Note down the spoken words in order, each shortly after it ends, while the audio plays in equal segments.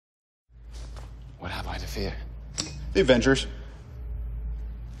fear? The Avengers.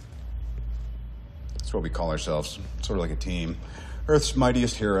 That's what we call ourselves. Sort of like a team. Earth's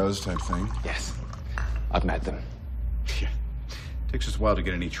mightiest heroes type thing. Yes. I've met them. Yeah. Takes us a while to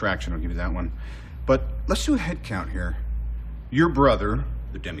get any traction, I'll give you that one. But let's do a head count here. Your brother,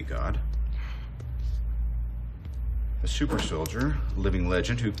 the demigod. A super soldier, a living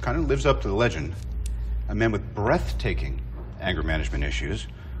legend who kind of lives up to the legend. A man with breathtaking anger management issues.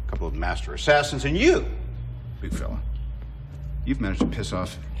 A couple of master assassins. And you, big fella. You've managed to piss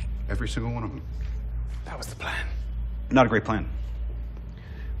off every single one of them. That was the plan. Not a great plan.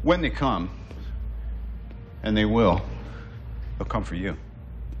 When they come, and they will, they'll come for you.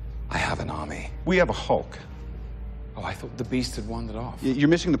 I have an army. We have a Hulk. Oh, I thought the beast had wandered off. You're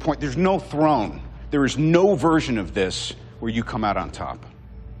missing the point. There's no throne. There is no version of this where you come out on top.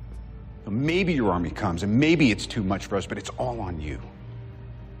 Maybe your army comes, and maybe it's too much for us, but it's all on you.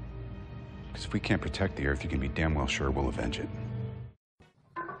 Because if we can't protect the Earth, you can be damn well sure we'll avenge it.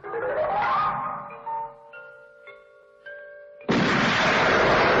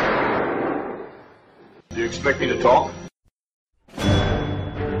 Do you expect me to talk?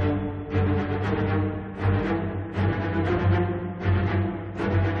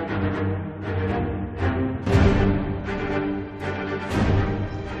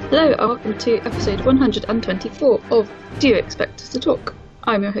 Hello and welcome to episode 124 of Do You Expect Us to Talk?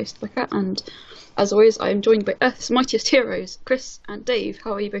 I'm your host Becca, and as always I am joined by Earth's mightiest heroes, Chris and Dave.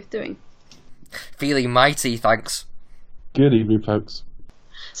 How are you both doing? Feeling mighty, thanks. Good evening, folks.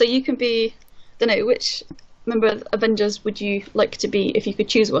 So you can be, which member of Avengers would you like to be if you could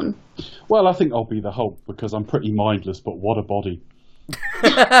choose one? Well, I think I'll be the Hulk because I'm pretty mindless, but what a body.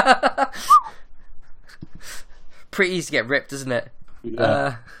 Pretty easy to get ripped, isn't it?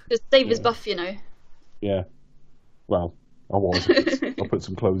 Yeah. Because Dave is buff, you know. Yeah. Well, I was. I'll put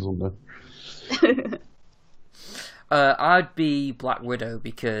some clothes on there. I'd be Black Widow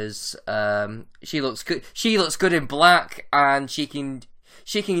because she looks good. She looks good in black, and she can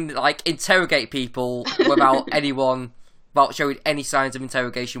like interrogate people without showing any signs of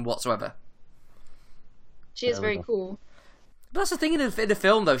interrogation whatsoever. She is very cool. But that's the thing in the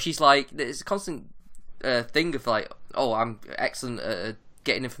film, though. She's like, it's a constant thing of like, oh, I'm excellent at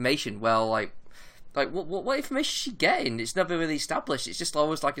getting information. Well, like what information is she getting? It's never really established. It's just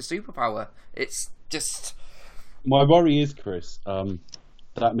always like a superpower. It's just. My worry is, Chris,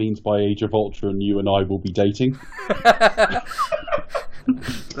 that means by Age of Ultron you and I will be dating.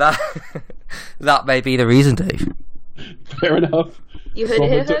 that may be the reason, Dave. Fair enough. You heard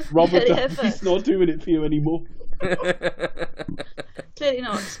it here, Robert, he's not doing it for you anymore. Clearly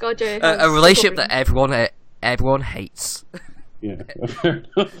not. ScarJo A relationship that everyone hates. Yeah, fair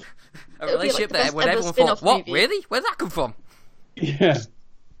enough. A relationship like that when everyone thought, what, movie. really? Where'd that come from? Yeah.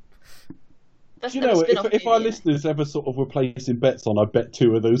 Do you know, if our listeners ever sort of were placing bets on, I bet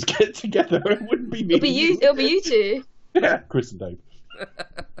two of those get together. It wouldn't be me. It'll be you two. Yeah, Chris and Dave.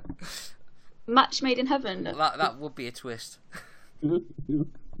 Match made in heaven. That would be a twist.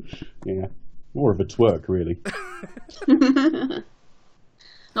 Yeah, more of a twerk, really.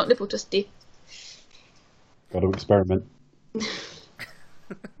 Not nipple twisty. Got to experiment.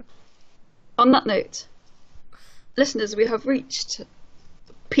 On that note, listeners, we have reached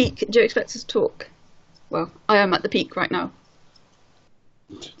peak Do You Expect Us to Talk? Well, I am at the peak right now.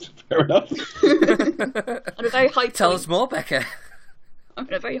 Fair enough. On a very high point. Tell us more, Becca. I'm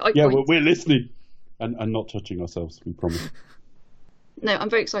at a very high Yeah, point. well, we're listening. And not touching ourselves, we promise. No, I'm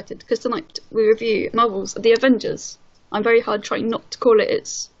very excited because tonight we review Marvel's The Avengers. I'm very hard trying not to call it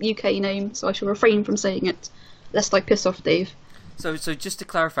its UK name, so I shall refrain from saying it, lest I piss off Dave. So just to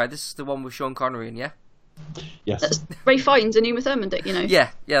clarify, this is the one with Sean Connery in, yeah? Yes. That's Ray Fiennes and Uma Thurman, you know. Yeah,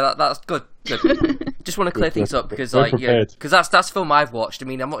 that's good. Just want to clear things up because, We're like, prepared. because that's a film I've watched. I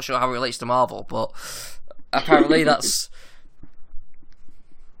mean, I'm not sure how it relates to Marvel, but apparently that's.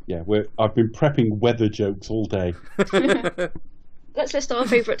 Yeah, I've been prepping weather jokes all day. Let's list our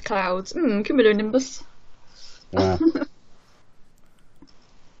favourite clouds. Cumulonimbus. Yeah.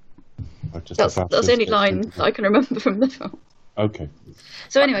 That's the only line that I can remember from the film. Okay.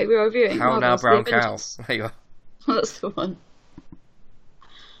 So anyway, we're reviewing How now, Marvel's brown The cow. Avengers. There you are. Oh, that's the one.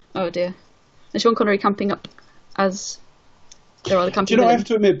 Oh dear. And Sean Connery camping up as there are the Do camping you know, I villain. have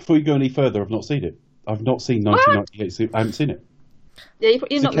to admit, before you go any further, I've not seen it. I've not seen 1998, so I haven't seen it. Yeah,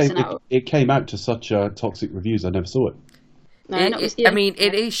 you're not missing out. It came out to such toxic reviews, I never saw it. No, I mean,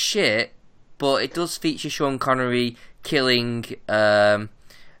 it is shit, but it does feature Sean Connery killing a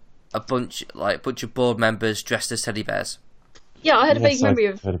bunch of board members dressed as teddy bears. Yeah, I had a Yes, vague memory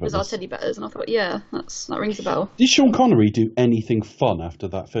I've of heard about bizarre this. teddy bears, and I thought, yeah, that rings a bell. Did Sean Connery do anything fun after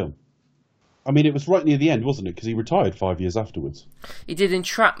that film? I mean, it was right near the end, wasn't it? Because he retired 5 years afterwards. He did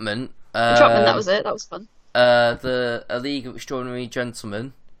Entrapment. Entrapment, that was it. That was fun. A League of Extraordinary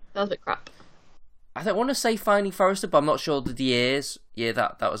Gentlemen. That was a bit crap. I don't want to say Finding Forrester, but I'm not sure the year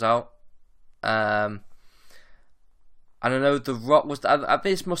that was out. And I know The Rock was.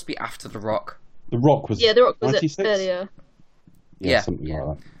 This must be after The Rock. The Rock was. Yeah, The Rock was 96? earlier. Yeah, something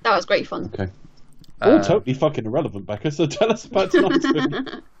like that. That was great fun. Okay. All totally fucking irrelevant, Becca. So tell us about tonight's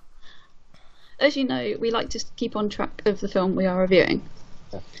film. As you know, we like to keep on track of the film we are reviewing.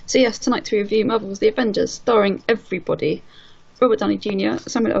 Yeah. So yes, tonight we review Marvel's The Avengers, starring everybody: Robert Downey Jr.,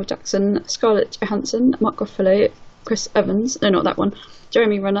 Samuel L. Jackson, Scarlett Johansson, Mark Ruffalo, Chris Evans, no, not that one,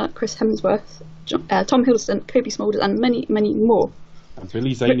 Jeremy Renner, Chris Hemsworth, Tom Hiddleston, Kobe Smulders, and many, many more. And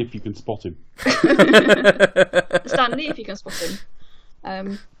Billy Zane, if you can spot him. Stan Lee, if you can spot him.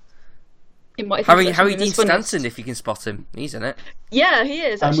 Harry Dean Stanton, if you can spot him. He's in it. Yeah, he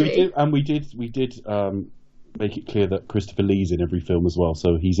is, actually. And we did make it clear that Christopher Lee's in every film as well,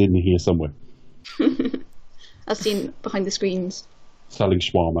 so he's in here somewhere. As seen behind the screens. Selling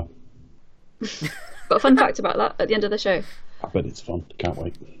shawarma. Got a fun fact about that at the end of the show. I bet it's fun. Can't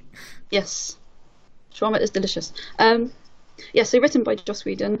wait. Yes. Shawarma is delicious. So written by Joss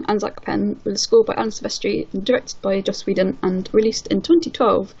Whedon and Zach Penn, with a score by Alan Silvestri, and directed by Joss Whedon, and released in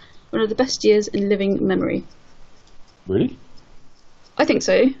 2012, one of the best years in living memory. Really? I think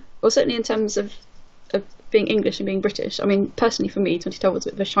so. Well, certainly in terms of being English and being British. I mean, personally for me, 2012 was a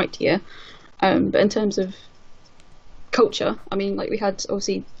bit of a shite year. But in terms of culture, I mean, like we had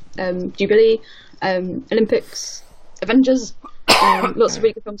obviously Jubilee, Olympics, Avengers, lots of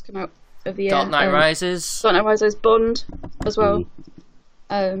really good films come out of the year. Dark Knight Rises, Bond as well.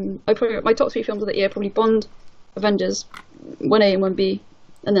 My top 3 films of that year probably Bond, Avengers, 1A and 1B,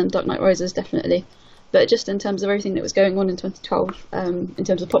 and then Dark Knight Rises definitely. But just in terms of everything that was going on in 2012, in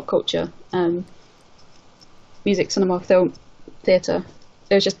terms of pop culture, music, cinema, film, theatre,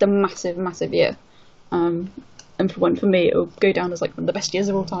 it was just a massive, massive year. And for me, it will go down as like one of the best years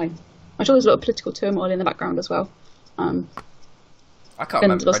of all time. I'm sure there's a lot of political turmoil in the background as well. I can't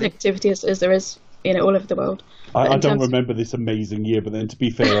remember. And lots of negativity as there is, all over the world. I don't remember this amazing year, but then to be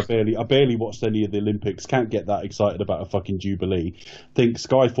fair, I barely watched any of the Olympics. Can't get that excited about a fucking Jubilee. Think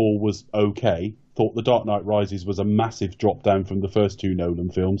Skyfall was okay. Thought The Dark Knight Rises was a massive drop down from the first 2 Nolan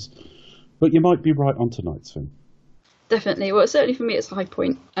films. But you might be right on tonight's film. Definitely. Well, certainly for me, it's a high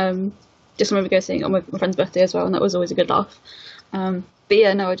point. Just remember going seeing it on my friend's birthday as well, and that was always a good laugh. But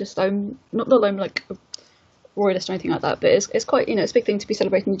yeah, no, I'm not that I'm like a royalist or anything like that, but it's quite, it's a big thing to be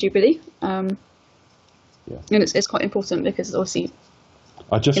celebrating the Jubilee. And it's quite important because obviously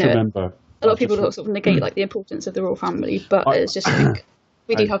I just remember a lot of people sort of negate like the importance of the royal family, but it's just like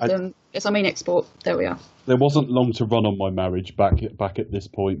we do have them. It's our main export. There we are. There wasn't long to run on my marriage back at this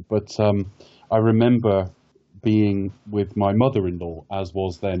point, but I remember being with my mother-in-law, as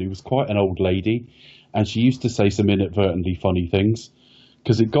was then, who was quite an old lady, and she used to say some inadvertently funny things,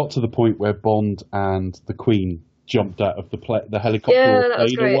 because it got to the point where Bond and the Queen jumped out of the helicopter or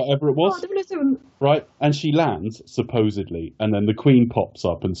plane or whatever it was, right? And she lands, supposedly, and then the Queen pops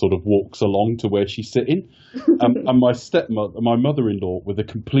up and sort of walks along to where she's sitting, and my mother-in-law, with a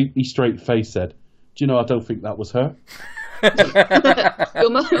completely straight face, said, "Do you know, I don't think that was her." Your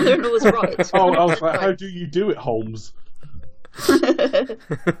mother-in-law was right. I was like, how do you do it, Holmes?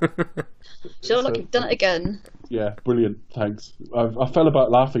 Sherlock, you've done it again. Yeah, brilliant, thanks. I fell about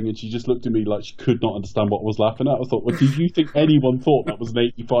laughing and she just looked at me like she could not understand what I was laughing at. I thought, well, did you think anyone thought that was an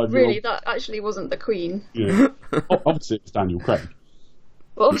 85-year-old? Really, that actually wasn't the Queen. Yeah. Obviously it was Daniel Craig.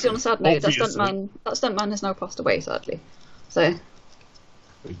 Well, obviously on a sad note, that stuntman has now passed away, sadly. So...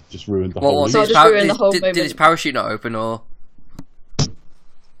 He just ruined the whole... Did his parachute not open, or...?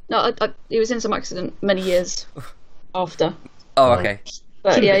 No, he was in some accident many years after. Oh, okay.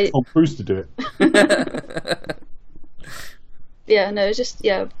 But yeah, Tom Cruise to do it. Yeah, no, it's just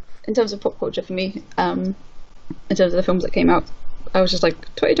in terms of pop culture for me, in terms of the films that came out, I was just like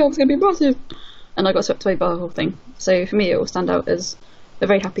 2012 is going to be massive, and I got swept away by the whole thing. So for me, it will stand out as a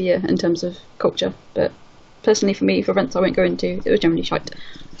very happy year in terms of culture. But personally, for me, for events I won't go into, it was generally shite.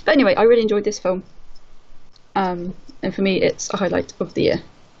 But anyway, I really enjoyed this film, and for me, it's a highlight of the year.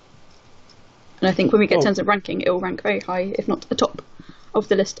 And I think when we get in terms of ranking, it will rank very high, if not atop of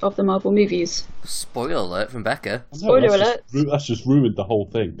the list of the Marvel movies. Spoiler alert from Becca. Spoiler alert. That's just ruined the whole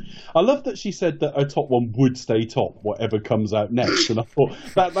thing. I love that she said that her top one would stay top, whatever comes out next. And I thought,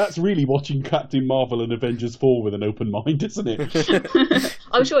 that's really watching Captain Marvel and Avengers 4 with an open mind, isn't it?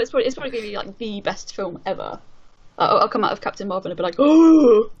 I'm sure it's probably going to be like the best film ever. I'll come out of Captain Marvel and be like,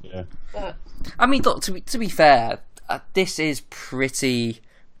 oh! Yeah. I mean, look, to be fair, this is pretty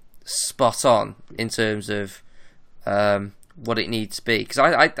spot on in terms of what it needs to be. Because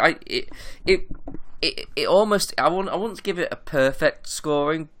it almost, I wouldn't give it a perfect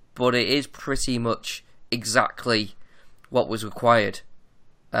scoring, but it is pretty much exactly what was required.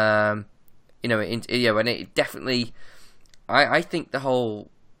 And it definitely, I think the whole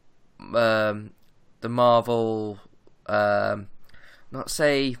the Marvel not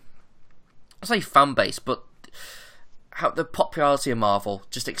say fan base, but how the popularity of Marvel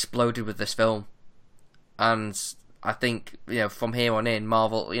just exploded with this film. And I think, from here on in,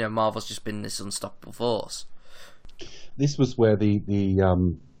 Marvel's just been this unstoppable force. This was where the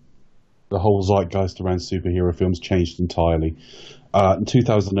whole zeitgeist around superhero films changed entirely. In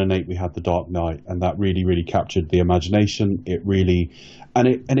 2008, we had The Dark Knight, and that really, really captured the imagination.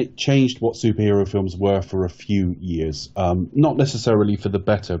 It changed what superhero films were for a few years. Not necessarily for the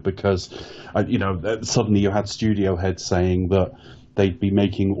better, because suddenly you had studio heads saying that they'd be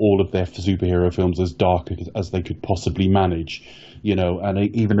making all of their superhero films as dark as they could possibly manage, and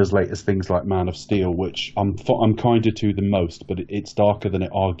even as late as things like Man of Steel, which I'm kinder to the most, but it's darker than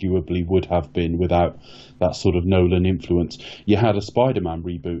it arguably would have been without that sort of Nolan influence. You had a Spider-Man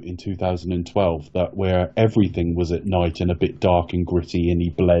reboot in 2012 where everything was at night and a bit dark and gritty, and he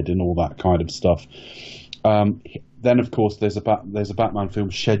bled and all that kind of stuff. Then, of course, there's a Batman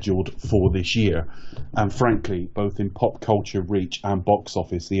film scheduled for this year, and frankly, both in pop culture reach and box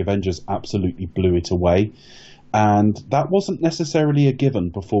office, the Avengers absolutely blew it away. And that wasn't necessarily a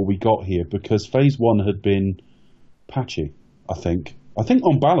given before we got here, because Phase 1 had been patchy, I think. I think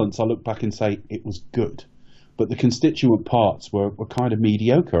on balance, I look back and say it was good, but the constituent parts were kind of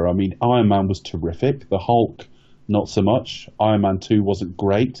mediocre. I mean, Iron Man was terrific. The Hulk, not so much. Iron Man 2 wasn't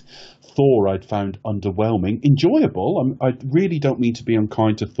great. Thor I'd found underwhelming. Enjoyable. I really don't mean to be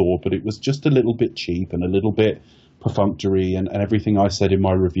unkind to Thor, but it was just a little bit cheap and a little bit perfunctory and everything I said in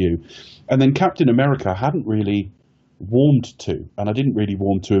my review. And then Captain America I hadn't really warmed to, and I didn't really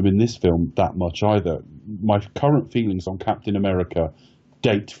warm to him in this film that much either. My current feelings on Captain America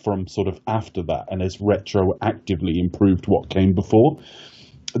date from sort of after that and has retroactively improved what came before.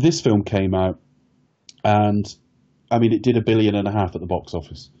 This film came out, and I mean, it did $1.5 billion at the box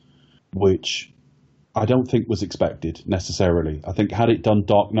office, which I don't think was expected necessarily. I think had it done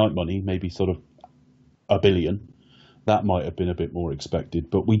Dark Knight money, maybe sort of $1 billion, that might have been a bit more expected.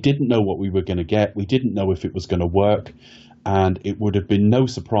 But we didn't know what we were going to get. We didn't know if it was going to work. And it would have been no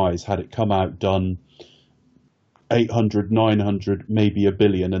surprise had it come out, done 800, 900, maybe $1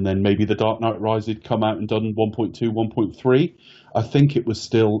 billion, and then maybe The Dark Knight Rises had come out and done 1.2, 1.3. I think it was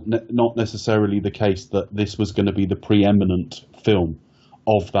still not necessarily the case that this was going to be the preeminent film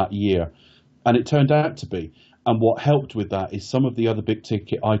of that year. And it turned out to be. And what helped with that is some of the other big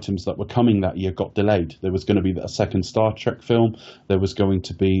ticket items that were coming that year got delayed. There was going to be a second Star Trek film. There was going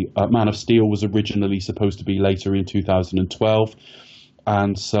to be Man of Steel was originally supposed to be later in 2012.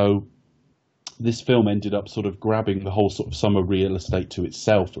 And so this film ended up sort of grabbing the whole sort of summer real estate to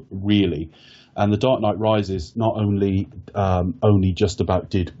itself, really. And The Dark Knight Rises not only just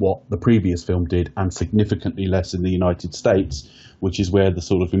about did what the previous film did, and significantly less in the United States, which is where the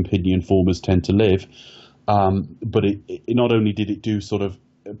sort of opinion formers tend to live, but it not only did it do sort of,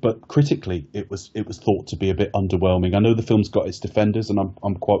 but critically it was thought to be a bit underwhelming. I know the film's got its defenders, and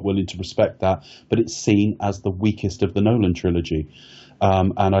I'm quite willing to respect that, but it's seen as the weakest of the Nolan trilogy.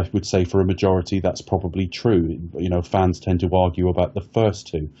 And I would say for a majority that's probably true. Fans tend to argue about the first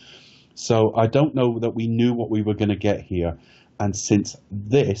two. So I don't know that we knew what we were going to get here. And since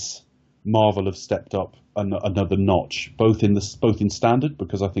this, Marvel have stepped up another notch, both in standard,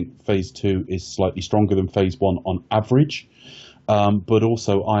 because I think Phase 2 is slightly stronger than Phase 1 on average, but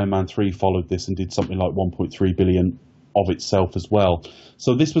also Iron Man 3 followed this and did something like 1.3 billion of itself as well.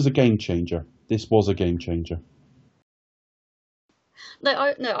 So this was a game changer. This was a game changer. No,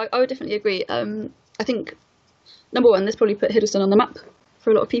 I would definitely agree. I think, number one, this probably put Hiddleston on the map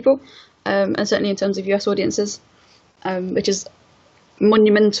for a lot of people, and certainly in terms of US audiences, which is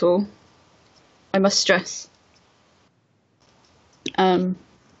monumental, I must stress.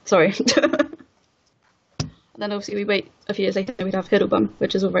 Sorry. And then obviously we wait a few years later, we'd have Hiddlebum,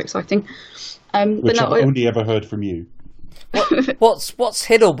 which is all very exciting. Which I've only ever heard from you. What's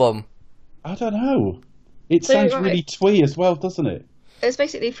Hiddlebum? I don't know. It sounds really twee as well, doesn't it? It's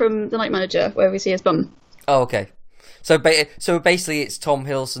basically from The Night Manager, where we see his bum. Oh, okay. So basically, it's Tom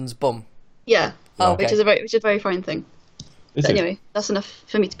Hiddleston's bum. Yeah, okay. which is a very fine thing. But anyway, that's enough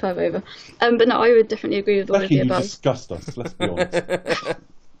for me to perv over. But no, I would definitely agree with all of the above. You disgust us, let's be honest.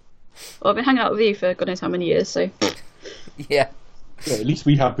 Well, I've been hanging out with you for God knows how many years, so... Yeah. At least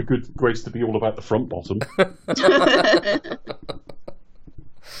we have the good grace to be all about the front bottom.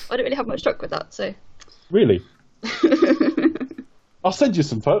 I don't really have much luck with that, so. Really? I'll send you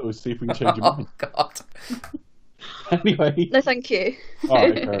some photos, see if we can change your Oh mind. God. Anyway. No, thank you. All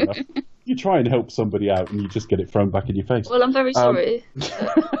right, fair enough. You try and help somebody out, and you just get it thrown back in your face. Well, I'm very sorry.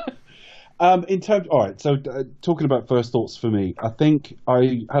 In terms, all right. So, talking about first thoughts for me, I think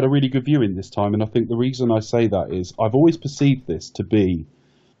I had a really good viewing this time, and I think the reason I say that is I've always perceived this to be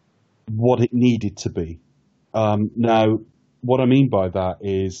what it needed to be. Now, what I mean by that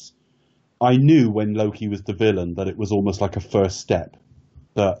is, I knew when Loki was the villain that it was almost like a first step.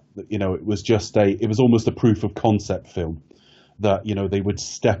 That it was almost a proof of concept film. That they would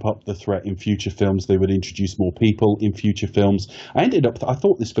step up the threat in future films. They would introduce more people in future films. I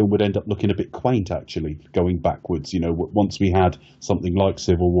thought this film would end up looking a bit quaint, actually, going backwards. Once we had something like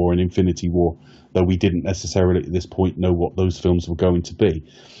Civil War and Infinity War, though we didn't necessarily at this point know what those films were going to be.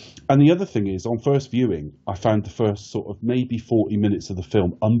 And the other thing is, on first viewing, I found the first sort of maybe 40 minutes of the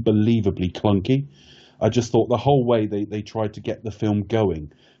film unbelievably clunky. I just thought the whole way they tried to get the film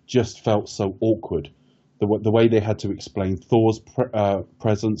going just felt so awkward. The way they had to explain Thor's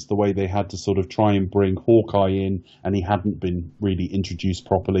presence, the way they had to sort of try and bring Hawkeye in, and he hadn't been really introduced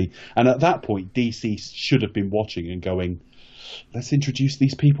properly. And at that point, DC should have been watching and going, let's introduce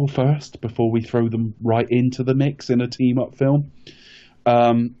these people first before we throw them right into the mix in a team-up film.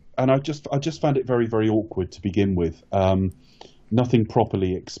 And I just found it very, very awkward to begin with. Nothing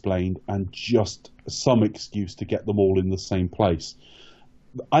properly explained, and just some excuse to get them all in the same place.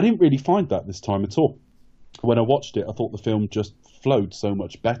 I didn't really find that this time at all. When I watched it, I thought the film just flowed so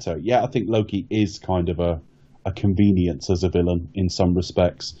much better. Yeah, I think Loki is kind of a convenience as a villain in some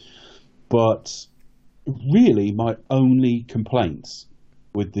respects. But really, my only complaints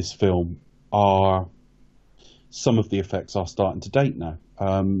with this film are some of the effects are starting to date now.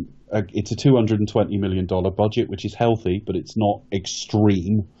 It's a $220 million budget, which is healthy, but it's not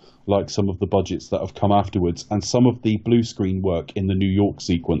extreme like some of the budgets that have come afterwards. And some of the blue screen work in the New York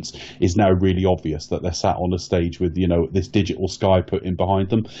sequence is now really obvious, that they're sat on a stage with, this digital sky put in behind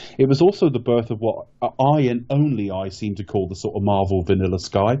them. It was also the birth of what I and only I seem to call the sort of Marvel vanilla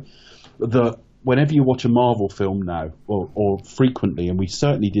sky. Whenever you watch a Marvel film now, or frequently, and we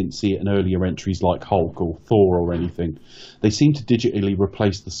certainly didn't see it in earlier entries like Hulk or Thor or anything, they seem to digitally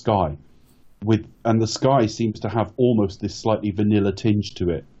replace the sky. And the sky seems to have almost this slightly vanilla tinge to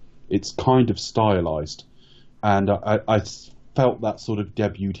it. It's kind of stylized. And I felt that sort of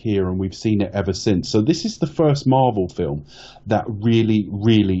debuted here, and we've seen it ever since. So this is the first Marvel film that really,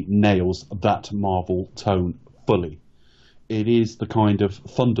 really nails that Marvel tone fully. It is the kind of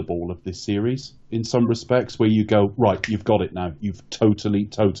Thunderball of this series in some respects, where you go, right, you've got it now. You've totally,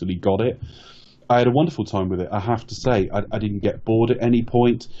 totally got it. I had a wonderful time with it, I have to say. I didn't get bored at any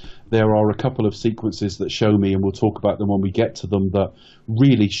point. There are a couple of sequences that show me, and we'll talk about them when we get to them, that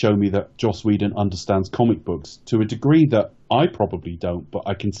really show me that Joss Whedon understands comic books to a degree that I probably don't, but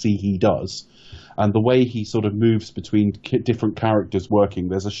I can see he does. And the way he sort of moves between different characters working.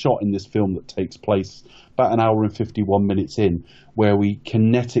 There's a shot in this film that takes place about an hour and 51 minutes in, where we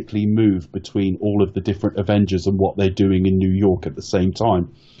kinetically move between all of the different Avengers and what they're doing in New York at the same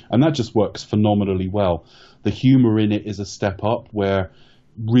time. And that just works phenomenally well. The humor in it is a step up, where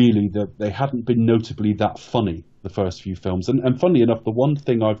really they hadn't been notably that funny the first few films. And funny enough, the one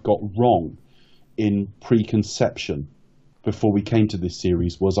thing I've got wrong in preconception before we came to this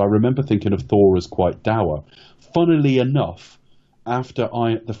series was I remember thinking of Thor as quite dour. Funnily enough, after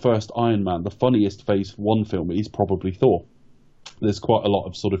the first Iron Man, the funniest Phase 1 film is probably Thor. There's quite a lot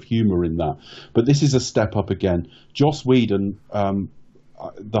of sort of humor in that. But this is a step up again. Joss Whedon,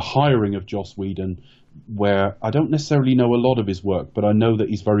 the hiring of Joss Whedon, where I don't necessarily know a lot of his work, but I know that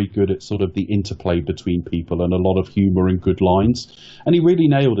he's very good at sort of the interplay between people and a lot of humor and good lines. And he really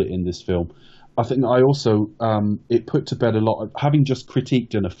nailed it in this film. I think I also, it put to bed a lot of, having just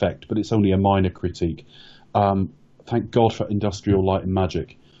critiqued an effect, but it's only a minor critique. Thank God for Industrial Light and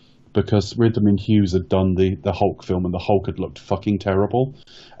Magic, because Ridley Hughes had done the Hulk film, and the Hulk had looked fucking terrible.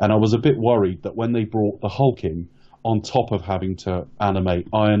 And I was a bit worried that when they brought the Hulk in, on top of having to animate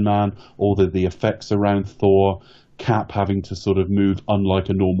Iron Man, all the effects around Thor, Cap having to sort of move unlike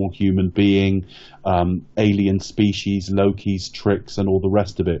a normal human being, alien species, Loki's tricks, and all the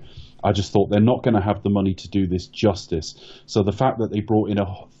rest of it, I just thought they're not going to have the money to do this justice. So the fact that they brought in a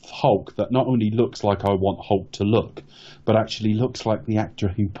Hulk that not only looks like I want Hulk to look, but actually looks like the actor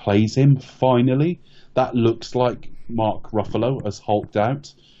who plays him, finally, that looks like Mark Ruffalo as hulked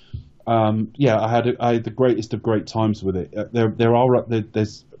out. I had the greatest of great times with it.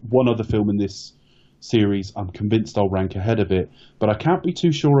 There's one other film in this series I'm convinced I'll rank ahead of it, but I can't be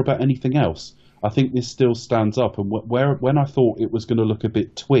too sure about anything else. I think this still stands up. And when I thought it was going to look a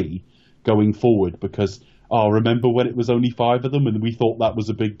bit twee going forward, because remember when it was only 5 of them and we thought that was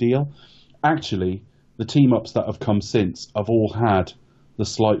a big deal? Actually, the team ups that have come since have all had the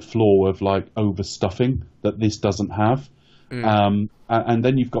slight flaw of like overstuffing that this doesn't have. And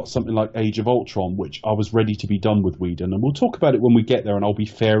then you've got something like Age of Ultron, which I was ready to be done with Whedon. And we'll talk about it when we get there, and I'll be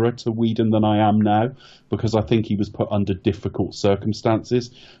fairer to Whedon than I am now, because I think he was put under difficult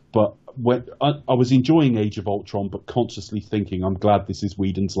circumstances. But when I was enjoying Age of Ultron, but consciously thinking, I'm glad this is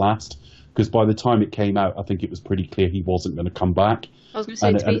Whedon's last, because by the time it came out, I think it was pretty clear he wasn't going to come back. I was going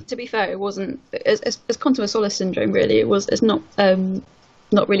to say, to be fair, it wasn't. It's Quantum of Solace syndrome, really. It's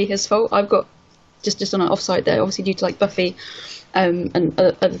not really his fault. I've got just on an offside there, obviously due to like Buffy and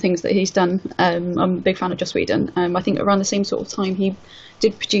other things that he's done. I'm a big fan of Joss Whedon. I think around the same sort of time he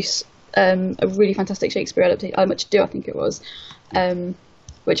did produce a really fantastic Shakespeare adaptation. Much Ado, I think it was,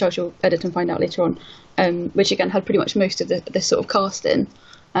 which I shall edit and find out later on. Which again had pretty much most of this sort of cast in.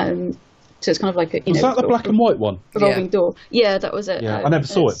 So it's kind of like was that the black and white one? Revolving door. Yeah, that was it. Yeah, I never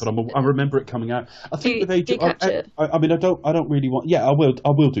saw it, but I remember it coming out. I think with Age, I mean, I don't really want. Yeah, I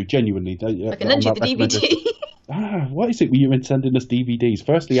will do genuinely. I can lend you the DVD. What is it? You're sending us DVDs?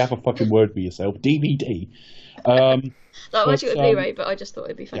 Firstly, have a fucking word for yourself. DVD. I'll watch it with Blu-ray, but I just thought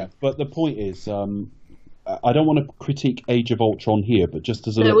it'd be fun. Yeah, but the point is, I don't want to critique Age of Ultron here, but just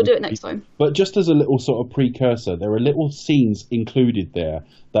as we'll do it next time. But just as a little sort of precursor, there are little scenes included there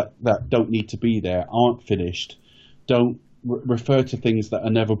that don't need to be there, aren't finished, don't refer to things that are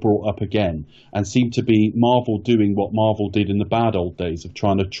never brought up again, and seem to be Marvel doing what Marvel did in the bad old days of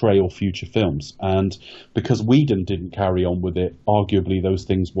trying to trail future films. And because Whedon didn't carry on with it, arguably those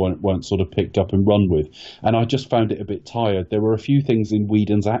things weren't sort of picked up and run with. And I just found it a bit tired. There were a few things in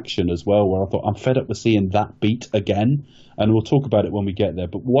Whedon's action as well where I thought, I'm fed up with seeing that beat again. And we'll talk about it when we get there.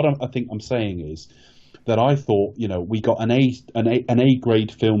 But what I think I'm saying is that I thought, we got an A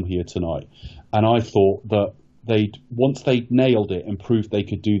grade film here tonight, and I thought that once they'd nailed it and proved they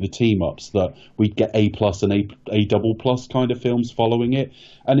could do the team ups, that we'd get A+ and A double plus kind of films following it.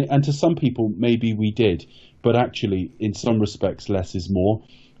 And to some people maybe we did, but actually in some respects less is more.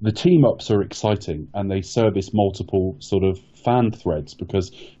 The team ups are exciting and they service multiple sort of fan threads, because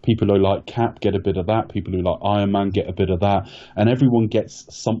people who like Cap get a bit of that, people who like Iron Man get a bit of that, and everyone gets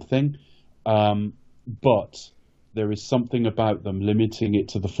something. But there is something about them limiting it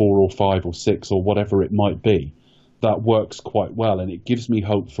to the 4 or 5 or 6 or whatever it might be that works quite well, and it gives me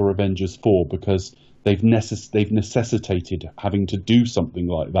hope for Avengers 4, because they've necessitated having to do something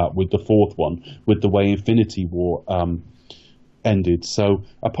like that with the 4th one, with the way Infinity War ended. So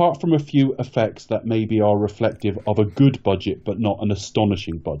apart from a few effects that maybe are reflective of a good budget but not an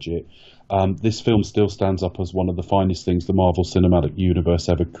astonishing budget, this film still stands up as one of the finest things the Marvel Cinematic Universe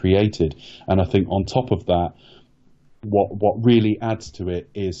ever created. And I think on top of that, what really adds to it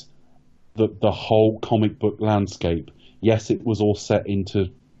is the whole comic book landscape. Yes, it was all set into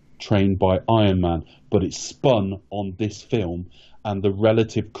trained by Iron Man, but it spun on this film and the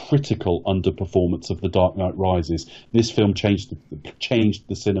relative critical underperformance of The Dark Knight Rises. This film changed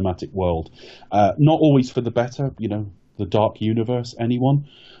the cinematic world. Not always for the better, the Dark Universe, anyone?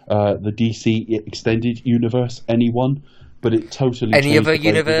 The DC Extended Universe, anyone? But it totally Any changed other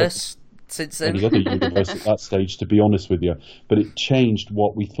universe? Since then. Any other universe at that stage, to be honest with you. But it changed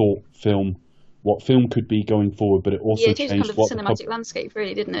what we thought film could be going forward, but it also changed kind of the cinematic landscape,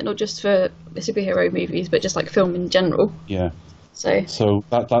 really, didn't it? Not just for the superhero movies, but just like film in general. Yeah. So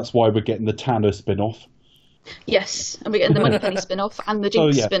that's why we're getting the Tanner spin-off. Yes, and we're getting the Moneypenny spin-off and the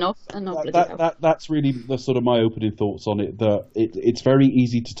Jinx spin-off. And that's really the sort of my opening thoughts on it. That it's very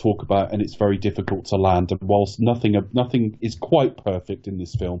easy to talk about and it's very difficult to land. And whilst nothing is quite perfect in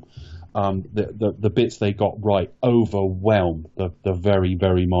this film, the bits they got right overwhelm the very,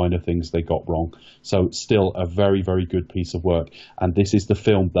 very minor things they got wrong. So still a very, very good piece of work. And this is the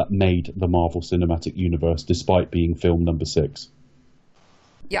film that made the Marvel Cinematic Universe, despite being film number 6.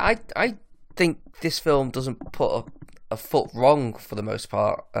 Yeah, I think this film doesn't put a foot wrong for the most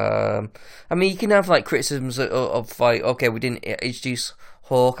part. I mean, you can have like criticisms of like, okay, we didn't introduce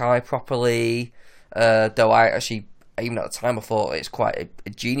Hawkeye properly, though I actually, even at the time, I thought it's quite a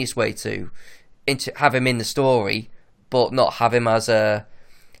genius way to have him in the story, but not have him as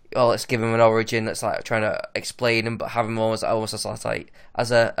let's give him an origin that's like trying to explain him, but have him almost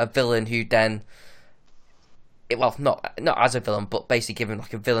as a villain who then, well, not as a villain, but basically give him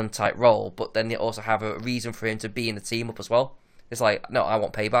like a villain type role, but then they also have a reason for him to be in the team up as well. It's like, no, I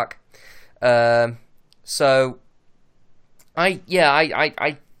want payback.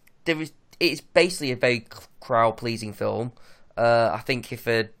 It's basically a very crowd pleasing film. I think if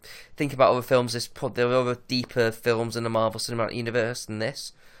think about other films, there are other deeper films in the Marvel Cinematic Universe than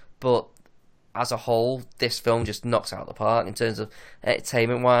this, but as a whole, this film just knocks it out of the park in terms of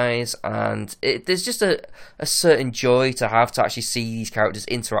entertainment-wise, and there's just a certain joy to have to actually see these characters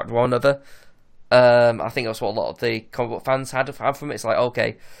interact with one another. I think that's what a lot of the comic book fans had from it. It's like,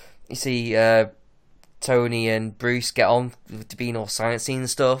 okay, you see Tony and Bruce get on to being all sciencey and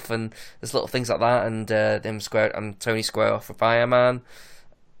stuff, and there's little things like that, and Tony square off with Iron Man.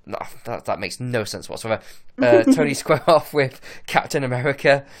 No, that makes no sense whatsoever. Tony square off with Captain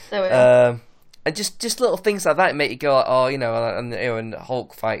America. And just little things like that make you go, like, oh, and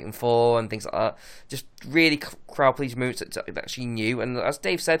Hulk fighting Thor and things like that. Just really crowd pleasing moments that actually knew. And as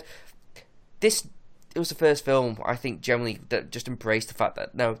Dave said, it was the first film I think generally that just embraced the fact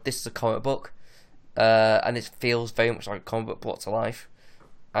that no, this is a comic book, and it feels very much like a comic book brought to life.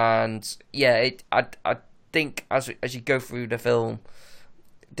 And yeah, I think as you go through the film,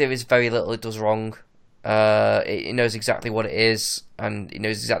 there is very little it does wrong. It knows exactly what it is, and it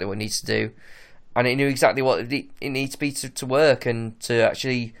knows exactly what it needs to do. And it knew exactly what it needs to be to work and to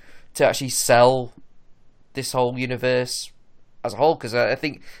actually sell this whole universe as a whole. Because I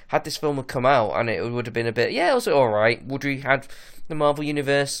think had this film come out and it would have been a bit, it was all right. Would we have the Marvel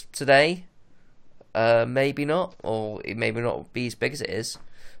universe today? Maybe not, or it maybe not be as big as it is.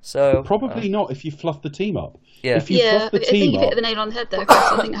 So probably not if you fluff the team up. Yeah, if you fluff the team you up, hit the nail on the head there, Chris.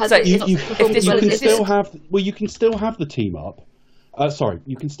 I think it has you can still have the team up.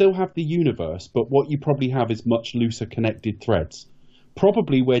 You can still have the universe, but what you probably have is much looser connected threads.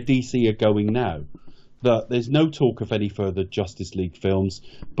 Probably where DC are going now. That there's no talk of any further Justice League films,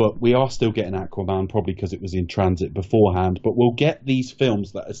 but we are still getting Aquaman, probably because it was in transit beforehand. But we'll get these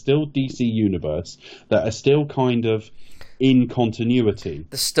films that are still DC Universe, that are still kind of in continuity.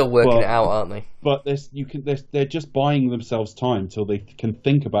 They're still working it out, aren't they? But they're just buying themselves time till they can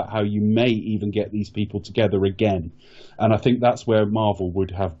think about how you may even get these people together again. And I think that's where Marvel would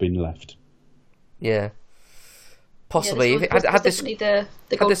have been left. Yeah. Possibly. Yeah, definitely the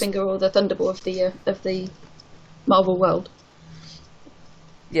Goldfinger or the Thunderball of the Marvel world.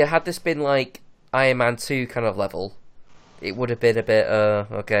 Yeah, had this been like Iron Man 2 kind of level, it would have been a bit,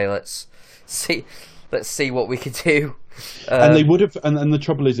 okay, let's see what we can do. And they would have, and the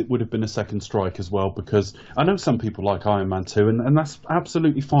trouble is, it would have been a second strike as well, because I know some people like Iron Man 2, and that's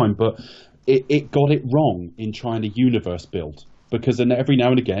absolutely fine, but it got it wrong in trying to universe build, because then every now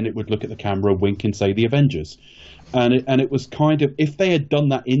and again it would look at the camera, wink, and say the Avengers. And it was kind of, if they had done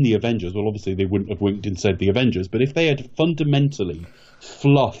that in the Avengers, well, obviously they wouldn't have winked and said the Avengers, but if they had fundamentally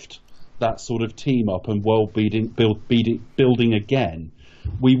fluffed that sort of team up and building again,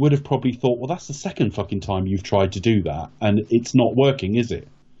 we would have probably thought, well, that's the second fucking time you've tried to do that, and it's not working, is it?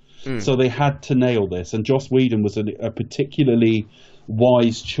 So they had to nail this, and Joss Whedon was a particularly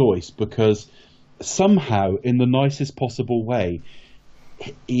wise choice, because somehow, in the nicest possible way,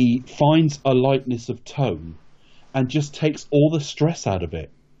 he finds a lightness of tone and just takes all the stress out of it.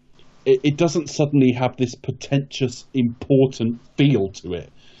 It doesn't suddenly have this pretentious, important feel to it.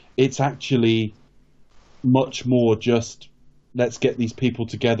 It's actually much more just, let's get these people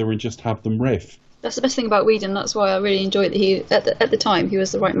together and just have them riff. That's the best thing about Whedon. That's why I really enjoyed that he, at the time, he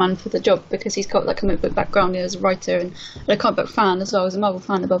was the right man for the job, because he's got that comic book background as a writer and a comic book fan as well, as a Marvel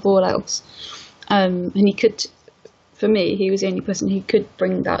fan above all else. And he could, for me, he was the only person who could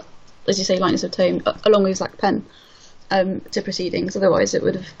bring that, as you say, lightness of tone, along with Zach Penn, to proceedings. Otherwise, it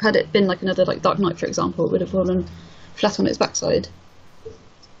would have, had it been like another, like Dark Knight, for example, it would have fallen flat on its backside.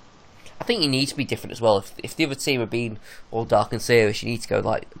 I think you need to be different as well. If the other team have been all dark and serious, you need to go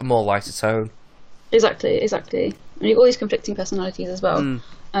like a more lighter tone. Exactly. And you've got all these conflicting personalities as well.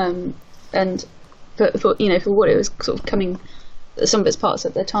 And for what it was sort of coming, some of its parts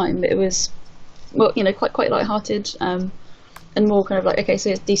at the time, it was, well, quite light-hearted, and more kind of like, okay,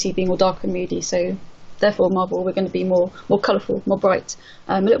 so it's DC being more dark and moody, so therefore Marvel, we're going to be more colourful, more bright,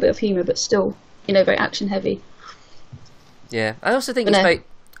 a little bit of humour, but still, very action-heavy. Yeah, I also think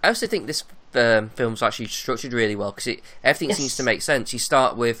this film's actually structured really well, because everything seems to make sense. You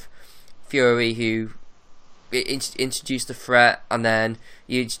start with Fury, who introduced the threat, and then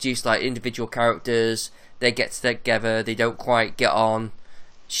you introduce like individual characters. They get together, they don't quite get on.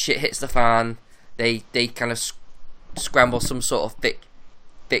 Shit hits the fan. They kind of scramble some sort of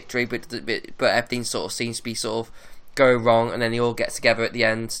victory, but everything sort of seems to be sort of going wrong, and then they all get together at the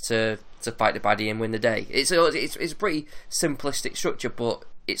end to fight the baddie and win the day. It's a pretty simplistic structure, but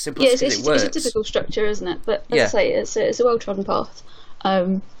it's simplistic because it works. It's a typical structure, isn't it? But as I say, it's a well-trodden path,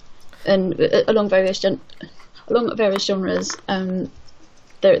 and along various genres,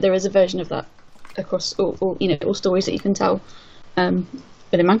 there is a version of that across all stories that you can tell.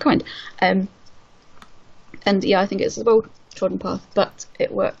 within mankind. And yeah, I think it's a well-trodden path, but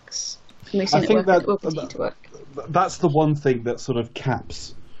it works. And we've seen I it think work, and it will continue to work. That's the one thing that sort of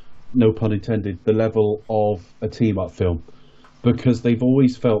caps, no pun intended, the level of a team-up film, because they've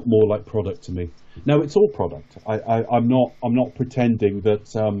always felt more like product to me. Now it's all product. I'm not pretending that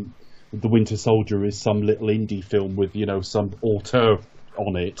The Winter Soldier is some little indie film with some auteur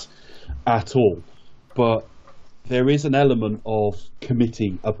on it at all, but there is an element of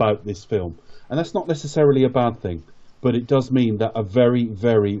committee about this film, and that's not necessarily a bad thing, but it does mean that a very,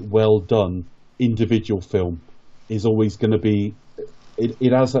 very well done individual film is always going to be.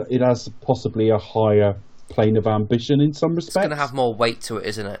 It has possibly a higher plane of ambition in some respects. It's going to have more weight to it,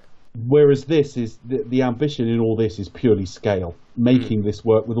 isn't it? Whereas this is the ambition in all this is purely scale, making this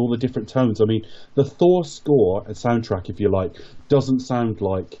work with all the different tones. I mean, the Thor score and soundtrack, if you like, doesn't sound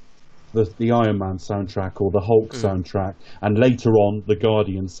like the Iron Man soundtrack or the Hulk soundtrack, and later on the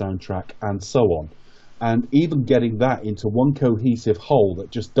Guardian soundtrack, and so on. And even getting that into one cohesive whole that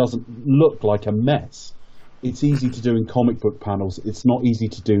just doesn't look like a mess. It's easy to do in comic book panels. It's not easy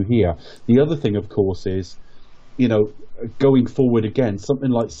to do here. The other thing, of course, is, going forward again,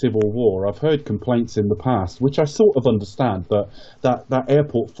 something like Civil War, I've heard complaints in the past, which I sort of understand, but that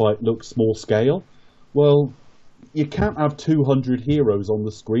airport fight looks small scale. Well, you can't have 200 heroes on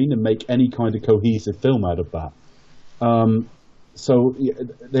the screen and make any kind of cohesive film out of that. So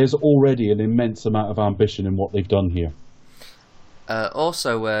there's already an immense amount of ambition in what they've done here.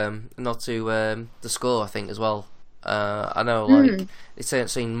 Also, not to the score, I think, as well. I know, like, it's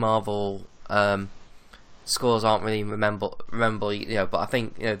saying Marvel scores aren't really memorable, but I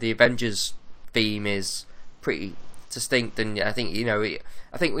think the Avengers theme is pretty distinct, and I think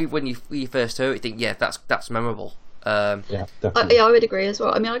when you first heard it, you think that's memorable. Yeah, definitely. I would agree as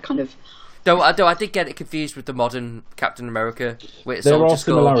well. I mean, I kind of. Though I did get it confused with the modern Captain America. There are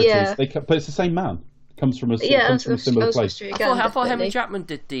similarities, yeah. but it's the same man. Comes from a from similar place. I thought Henry Chapman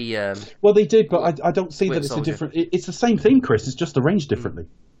did the. Well, they did, but I don't see that it's Soldier. a different. It's the same thing, Chris. It's just arranged differently.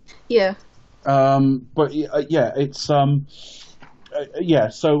 Yeah. But yeah, it's yeah.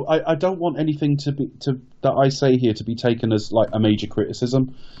 So I don't want anything that I say here to be taken as like a major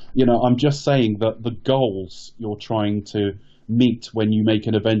criticism. I'm just saying that the goals you're trying to meet when you make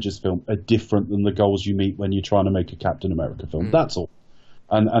an Avengers film are different than the goals you meet when you're trying to make a Captain America film. That's all.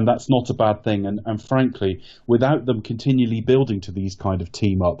 And that's not a bad thing. And frankly, without them continually building to these kind of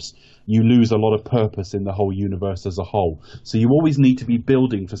team-ups, you lose a lot of purpose in the whole universe as a whole. So you always need to be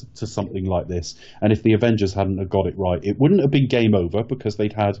building to something like this. And if the Avengers hadn't have got it right, it wouldn't have been game over because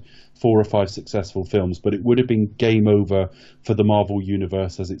they'd had 4 or 5 successful films, but it would have been game over for the Marvel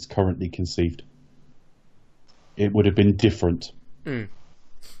universe as it's currently conceived. It would have been different.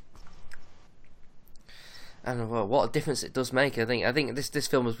 And what a difference it does make. I think this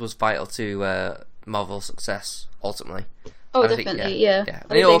film was vital to Marvel's success ultimately. Oh, and definitely, yeah. And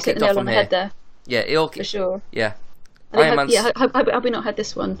I it all think kicked they off hit the nail on from the here. head there. Yeah, it all For sure. Yeah. Had we not had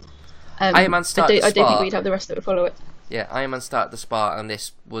this one, Iron Man started I the don't think spark. we'd have the rest that would follow it. Yeah, Iron Man started the spark, and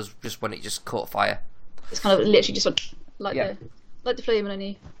this was just when it just caught fire. It's kind of literally just like Yeah. the flame in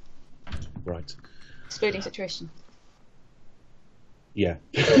any Right. exploding situation. Yeah.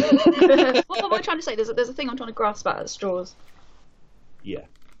 What am I trying to say? There's a thing I'm trying to grasp at straws. Yeah.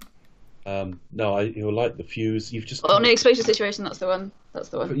 No, you're like the fuse. You've just. Oh, no, explosion situation. That's the one.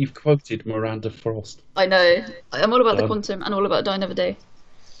 You've quoted Miranda Frost. I know. I'm all about the Done. quantum and all about Die Another Day.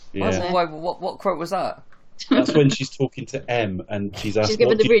 Yeah. What quote was that? That's when she's talking to M and she's asked,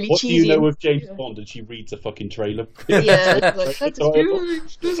 given the really what do cheesy- you know of James Bond? And she reads a fucking trailer. Yeah. Like, that's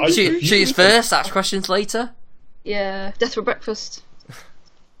good. She's first, ask questions later. Yeah. Death for breakfast.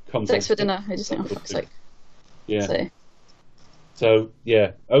 Comes Sex on. for dinner. I just think, oh, fuck's sake. Yeah. So, So,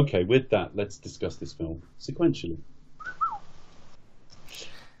 yeah, okay, with that, let's discuss this film sequentially.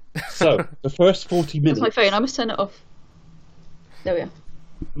 So, the first 40 that's minutes... my phone. I must turn it off. There we are.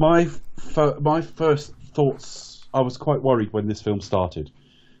 My first thoughts, I was quite worried when this film started,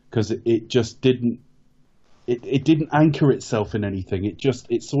 because it just didn't... It didn't anchor itself in anything.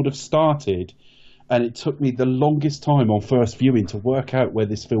 It sort of started, and it took me the longest time on first viewing to work out where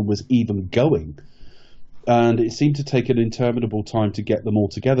this film was even going. And it seemed to take an interminable time to get them all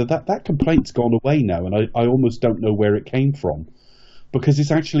together. That complaint's gone away now, and I almost don't know where it came from, because it's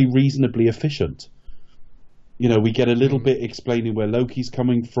actually reasonably efficient. We get a little bit explaining where Loki's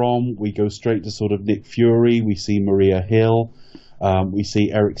coming from. We go straight to sort of Nick Fury. We see Maria Hill. We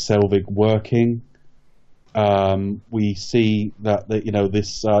see Eric Selvig working. We see that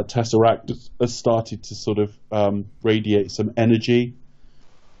this Tesseract has started to sort of radiate some energy.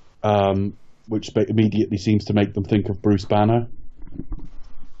 Which immediately seems to make them think of Bruce Banner.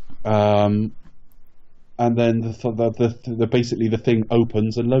 And then basically the thing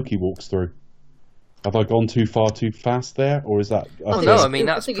opens and Loki walks through. Have I gone too far too fast there, or is that? Oh no, I mean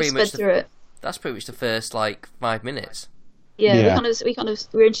I that's think pretty you much sped through it. that's pretty much the first like 5 minutes. Yeah, Yeah.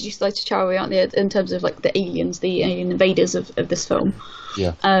 we're introduced like to Chitauri, aren't they, in terms of like the aliens, the alien invaders of this film.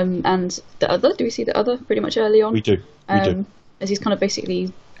 Yeah, And the other, do we see the other pretty much early on? we do. As he's kind of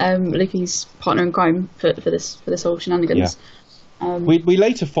basically Loki's partner in crime for this whole shenanigans. We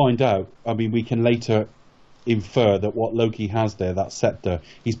later find out. I mean, we can later infer that what Loki has there, that scepter,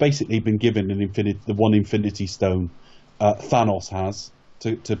 he's basically been given the one Infinity Stone Thanos has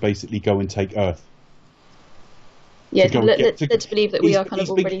to basically go and take Earth. Yeah, to go let's believe that we are kind of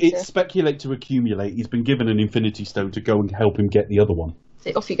all ready to speculate to accumulate. He's been given an Infinity Stone to go and help him get the other one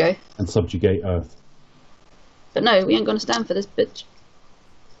say, off you go. and subjugate Earth. But no, we ain't gonna stand for this bitch.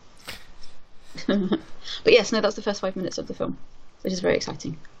 But yes, no, that's the first 5 minutes of the film, which is very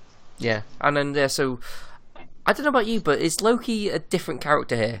exciting. Yeah, and then so I don't know about you, but is Loki a different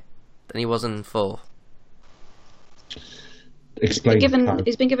character here than he was in Thor? Explain.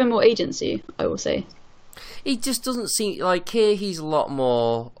 He's been given more agency, I will say. He just doesn't seem like here. He's a lot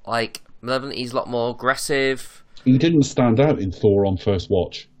more like malevolent. He's a lot more aggressive. He didn't stand out in Thor on first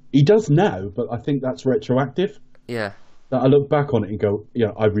watch. He does now, but I think that's retroactive. Yeah, That I look back on it and go,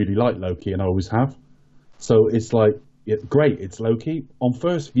 yeah, I really like Loki, and I always have. So it's like, yeah, great, it's Loki. On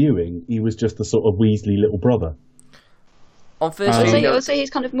first viewing, he was just a sort of Weasley little brother. on first I viewing, would say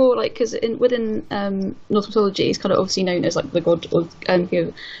he's kind of more like, because within Norse mythology, he's kind of obviously known as like the god, or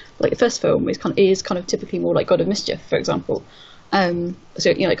like the first film is kind of typically more like god of mischief, for example. So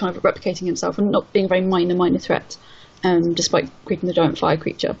kind of replicating himself and not being a very minor threat, despite creating the giant fire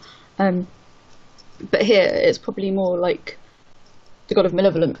creature. But here it's probably more like the god of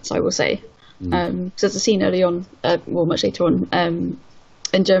malevolence, I will say. So there's a scene early on, much later on,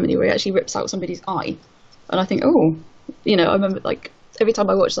 in Germany, where he actually rips out somebody's eye, and I think, I remember like every time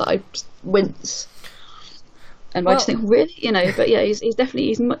I watch that, I just wince, and I just think, really, but yeah, he's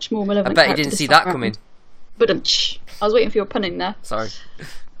definitely much more I malevolent. bet he didn't see that coming. But I was waiting for your punning there. Sorry.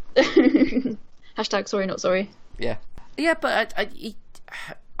 Hashtag sorry not sorry. Yeah, but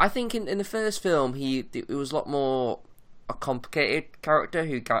I think in the first film it was a lot more a complicated character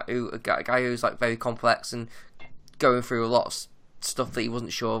a guy who's like very complex and going through a lot of stuff that he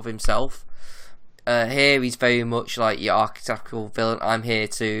wasn't sure of himself. Here he's very much like your archetypical villain. I'm here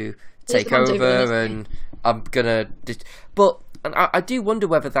to take over, and I'm gonna. And I do wonder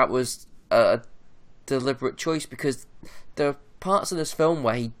whether that was a deliberate choice, because there are parts of this film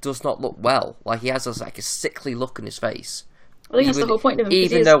where he does not look well. Like he has like a sickly look in his face. I think that's the whole point of him.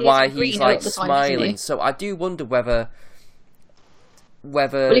 Even though why he's like smiling. So I do wonder whether.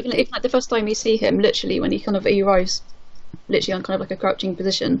 Well, even like the first time you see him, literally when he arrives, literally on kind of like a crouching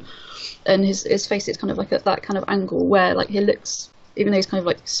position, and his face is kind of like at that kind of angle where like he looks, even though he's kind of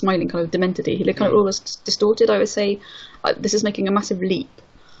like smiling kind of dementedly, he looks kind of almost distorted. I would say this is making a massive leap,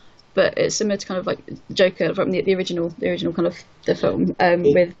 but it's similar to kind of like Joker from the original kind of the film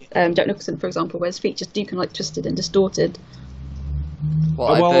with Jack Nicholson, for example, where his features do kind of like twisted and distorted.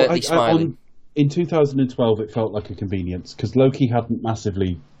 Smiling. In 2012, it felt like a convenience because Loki hadn't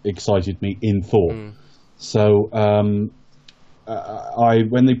massively excited me in Thor. So when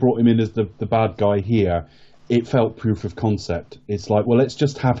they brought him in as the bad guy here, it felt proof of concept. It's like, well, let's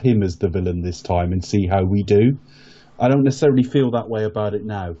just have him as the villain this time and see how we do. I don't necessarily feel that way about it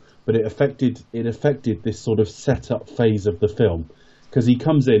now, but it affected this sort of setup phase of the film, because he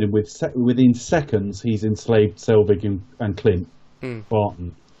comes in and within seconds he's enslaved Selvig and Clint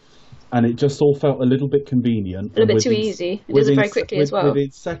Barton. And it just all felt a little bit convenient. A little bit too easy. It does it very quickly as well. Within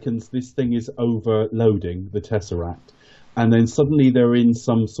seconds, this thing is overloading the Tesseract. And then suddenly they're in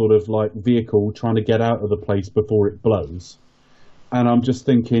some sort of like vehicle trying to get out of the place before it blows. And I'm just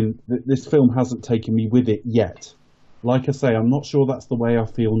thinking that this film hasn't taken me with it yet. Like I say, I'm not sure that's the way I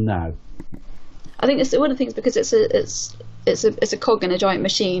feel now. I think it's one of the things, because it's a cog in a giant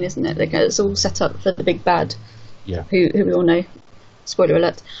machine, isn't it? Like, it's all set up for the big bad. Yeah. Who we all know. Spoiler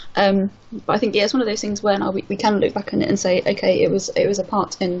alert. But I think it's one of those things where now we can look back on it and say, okay, it was a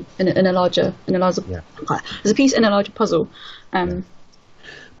part in a larger there's a piece in a larger puzzle. But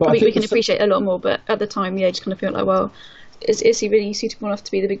we can appreciate a lot more. But at the time, just kind of feel like, well, is he really suitable enough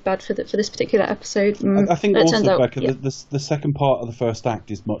to be the big bad for this particular episode? I think also, Becca, the second part of the first act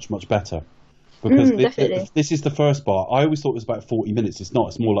is much better. Because this is the first part. I always thought it was about 40 minutes. It's not.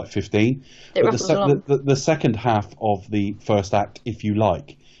 It's more like 15. The second half of the first act, if you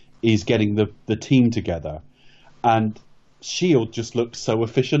like, is getting the team together. And S.H.I.E.L.D. just looks so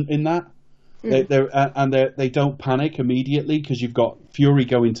efficient in that. They don't panic immediately because you've got Fury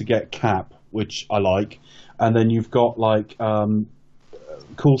going to get Cap, which I like, and then you've got like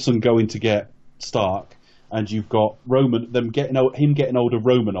Coulson going to get Stark, and you've got him getting hold of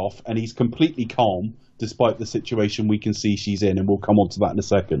Romanoff, and he's completely calm despite the situation we can see she's in, and we'll come on to that in a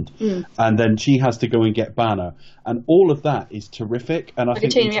second. And then she has to go and get Banner, and all of that is terrific, and I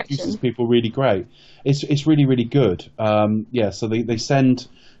think it introduces people really great. It's really, really good. So they send,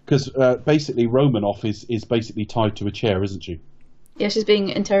 because basically Romanoff is basically tied to a chair, isn't she? Yeah, she's being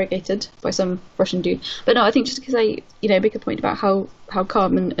interrogated by some Russian dude. But no, I think just because I make a point about how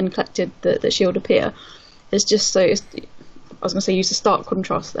calm and collected the S.H.I.E.L.D. appear, it's just I was going to say use a stark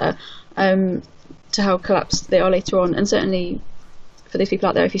contrast there to how collapsed they are later on. And certainly for those people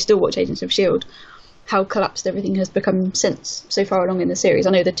out there, if you still watch Agents of S.H.I.E.L.D., how collapsed everything has become since so far along in the series.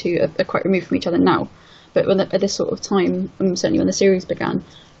 I know the two are quite removed from each other now, but at this sort of time, certainly when the series began,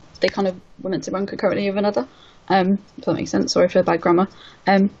 they kind of were meant to run concurrently with another. If that makes sense. Sorry for bad grammar.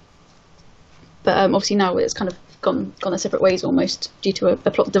 But obviously now it's kind of gone their separate ways almost due to a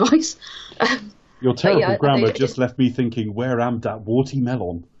plot device. Your terrible grammar just left me thinking, where am that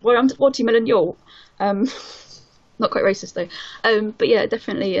watermelon? Where am that watermelon, yo? Not quite racist though. But yeah,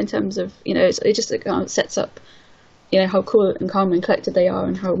 definitely in terms of, it just kind of sets up, how cool and calm and collected they are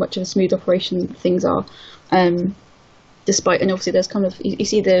and how much of a smooth operation things are. Despite, and obviously there's kind of, you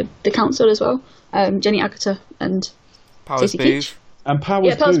see the council as well, Jenny Agutter and Powers Booth. And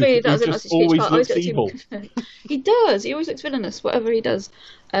Powers Booth, that just always looks evil. He does, he always looks villainous, whatever he does.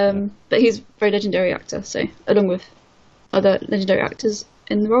 But he's a very legendary actor, so, along with other legendary actors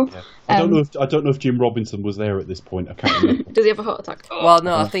in the role. Yeah. I don't know if Jim Robinson was there at this point, I can't remember. Does he have a heart attack? Well,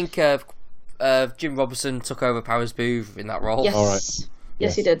 no, I think Jim Robinson took over Powers Booth in that role. Yes, all right.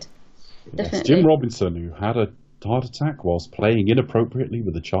 Yes, he did. Definitely. Yes, Jim Robinson, who had a heart attack whilst playing inappropriately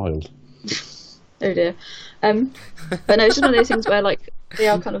with a child. Oh dear. But no, it's just one of those things where they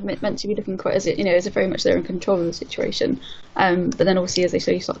are kind of meant to be looking quite as if very much they're in control of the situation. But then obviously as they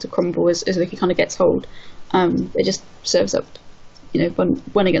slowly start to crumble as Loki kind of gets hold, it just serves up,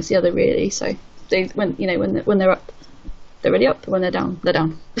 one against the other really. So when they're up, they're really up. When they're down, they're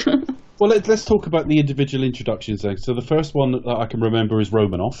down. Well, let's talk about the individual introductions then. So the first one that I can remember is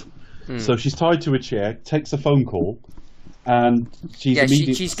Romanoff. So she's tied to a chair, takes a phone call, and she's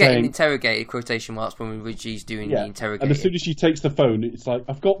getting interrogated, quotation marks, when she's doing the interrogation. And as soon as she takes the phone, it's like,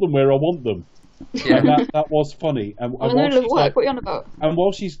 I've got them where I want them. Yeah. And that was funny. And what are you on about? And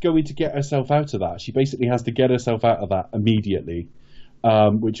while she's going to get herself out of that, she basically has to get herself out of that immediately,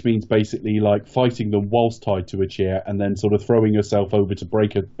 which means basically fighting them whilst tied to a chair and then sort of throwing herself over to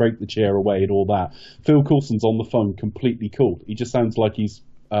break the chair away and all that. Phil Coulson's on the phone, completely cool. He just sounds like he's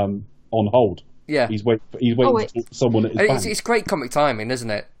on hold. Yeah, he's waiting to talk to someone at his back. It's great comic timing, isn't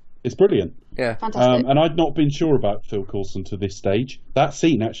it? It's brilliant. Yeah, fantastic. And I'd not been sure about Phil Coulson to this stage. That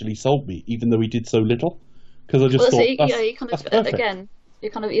scene actually sold me, even though he did so little, because I just thought you kind of again,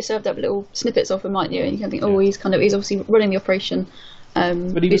 you served up little snippets of him, mightn't you? And you can think, he's obviously running the operation.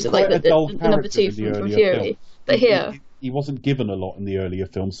 But he was quite a dull the number two from Fury. But here. He wasn't given a lot in the earlier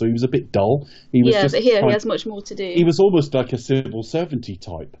film, so he was a bit dull. But here he has much more to do. He was almost like a civil servant-y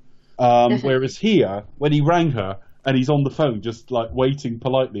type. Whereas here, when he rang her and he's on the phone, just waiting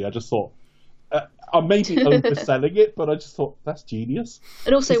politely, I just thought, I may be overselling it, but I just thought that's genius.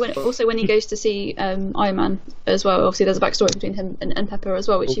 And also when he goes to see Iron Man as well, obviously there's a backstory between him and Pepper as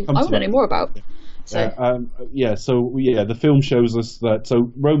well, which I want to know more about. The film shows us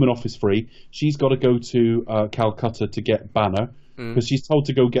that Romanoff is free. She's got to go to Calcutta to get Banner because she's told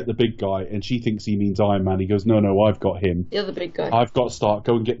to go get the big guy, and she thinks he means Iron Man. He goes, no, I've got him. The other big guy. I've got to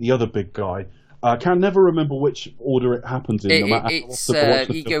go and get the other big guy. I can never remember which order it happens in.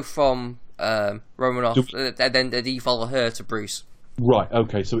 You go from Romanoff, and then you follow her to Bruce. Right.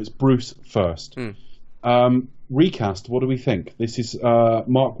 Okay. So it's Bruce first. Recast. What do we think? This is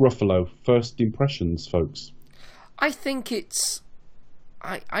Mark Ruffalo. First impressions, folks. I think it's.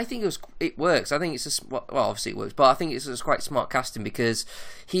 I think it works. I think it's obviously it works, but I think it's quite smart casting because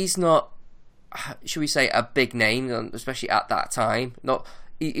he's not, should we say, a big name, especially at that time.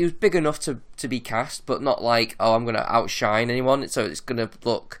 He was big enough to be cast, but not I'm going to outshine anyone. So it's going to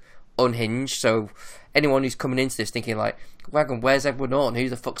look unhinged. So anyone who's coming into this thinking where's Edward Norton? Who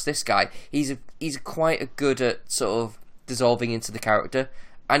the fuck's this guy? He's quite good at sort of dissolving into the character.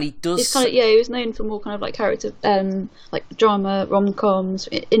 And he does. He was known for more kind of character, drama, rom-coms,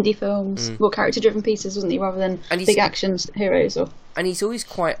 indie films, more character-driven pieces, wasn't he, rather than big action heroes. And he's always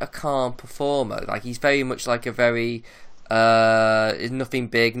quite a calm performer. He's very much a very nothing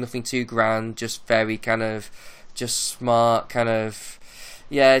big, nothing too grand, just very kind of just smart, kind of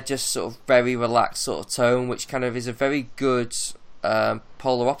yeah, just sort of very relaxed sort of tone, which kind of is a very good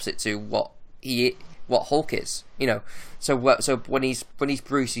polar opposite to what Hulk is, you know. So when he's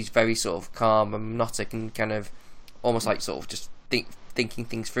Bruce, he's very sort of calm and monotonic and kind of almost like sort of just thinking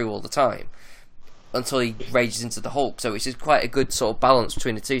things through all the time until he rages into the Hulk. So it's just quite a good sort of balance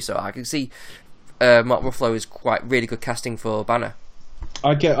between the two. So I can see Mark Ruffalo is quite really good casting for Banner.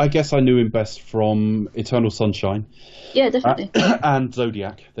 I guess I knew him best from Eternal Sunshine. Yeah, definitely. And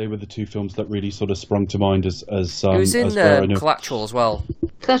Zodiac. They were the two films that really sort of sprung to mind as He was in Collateral as well.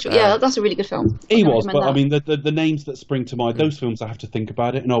 Collateral, yeah, that's a really good film. He was, but I mean, the names that spring to mind, those films I have to think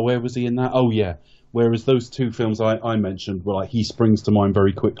about it. And where was he in that? Oh, yeah. Whereas those two films I mentioned were like, he springs to mind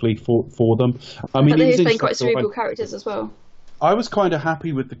very quickly for them. I mean, he was playing quite cerebral characters as well. I was kind of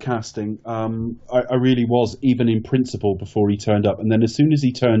happy with the casting. I really was, even in principle, before he turned up. And then as soon as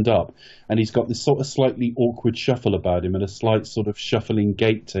he turned up, and he's got this sort of slightly awkward shuffle about him and a slight sort of shuffling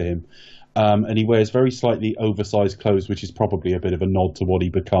gait to him, and he wears very slightly oversized clothes, which is probably a bit of a nod to what he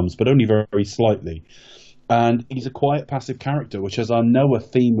becomes, but only very, very slightly. And he's a quiet, passive character, which is, I know, a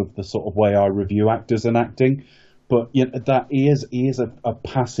theme of the sort of way I review actors and acting. But you know, that he is a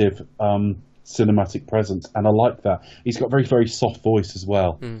passive cinematic presence, and I like that. He's got a very, very soft voice as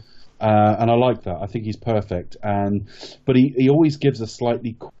well, and I like that. I think he's perfect. But he always gives a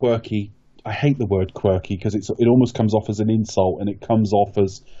slightly quirky. I hate the word quirky because it almost comes off as an insult, and it comes off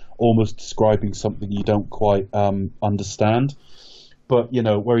as almost describing something you don't quite understand. But, you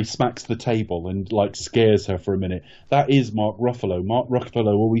know, where he smacks the table and, like, scares her for a minute. That is Mark Ruffalo. Mark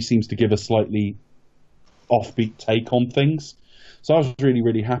Ruffalo always seems to give a slightly offbeat take on things. So I was really,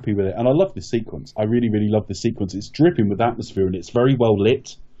 really happy with it. And I love the sequence. I really, really love the sequence. It's dripping with atmosphere and it's very well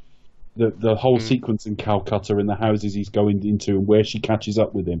lit. The whole sequence in Calcutta and the houses he's going into and where she catches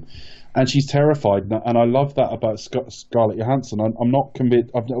up with him. And she's terrified. And I love that about Scarlett Johansson. I'm not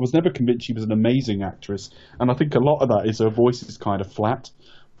convinced. I was never convinced she was an amazing actress. And I think a lot of that is her voice is kind of flat.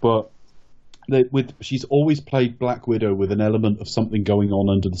 But she's always played Black Widow with an element of something going on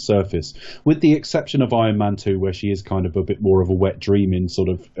under the surface, with the exception of Iron Man 2, where she is kind of a bit more of a wet dream in sort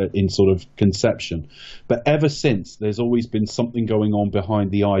of conception. But ever since, there's always been something going on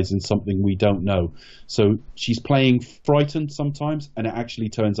behind the eyes and something we don't know. So she's playing frightened sometimes, and it actually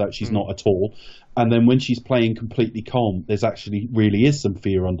turns out she's not at all. And then when she's playing completely calm, there's actually really is some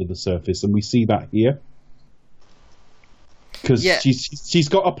fear under the surface, and we see that here. Because she's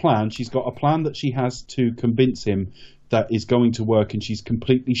got a plan. She's got a plan that she has to convince him that is going to work, and she's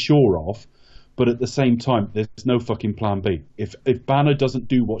completely sure of. But at the same time, there's no fucking plan B. If Banner doesn't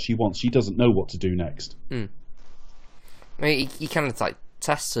do what she wants, she doesn't know what to do next. I mean, he kind of like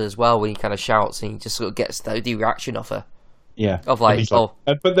tests her as well when he kind of shouts, and he just sort of gets the reaction off her. Yeah. Of like,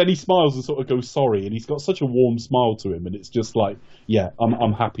 but then he smiles and sort of goes sorry, and he's got such a warm smile to him, and it's just like, yeah,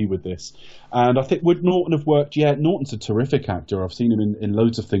 I'm happy with this. And I think would Norton have worked? Yeah, Norton's a terrific actor. I've seen him in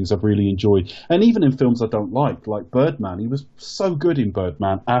loads of things I've really enjoyed, and even in films I don't like Birdman. He was so good in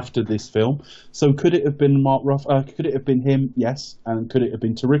Birdman after this film. So could it have been Mark Ruff? Could it have been him? Yes. And could it have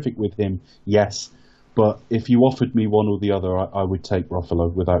been terrific with him? Yes. But if you offered me one or the other, I would take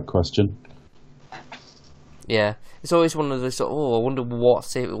Ruffalo without question. Yeah, it's always one of those sort of, I wonder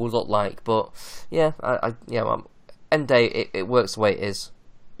what it will look like. But yeah, end day it works the way it is.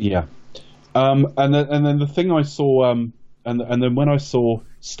 Yeah, and then the thing I saw, and then when I saw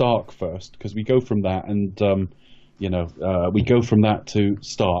Stark first, because we go from that, and we go from that to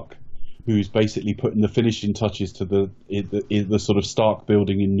Stark, who's basically putting the finishing touches to the sort of Stark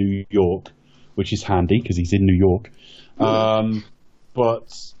building in New York, which is handy because he's in New York.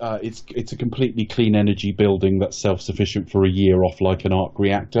 But it's a completely clean energy building that's self-sufficient for a year off like an arc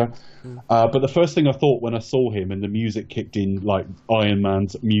reactor. But the first thing I thought when I saw him and the music kicked in like Iron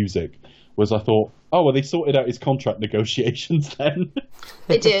Man's music was I thought, oh, well, they sorted out his contract negotiations then.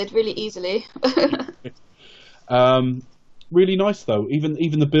 They did, really easily. Really nice, though. Even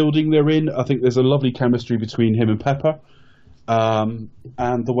the building they're in, I think there's a lovely chemistry between him and Pepper. And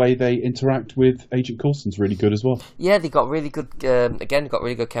the way they interact with Agent Coulson's really good as well. Yeah, they got really good. Again, got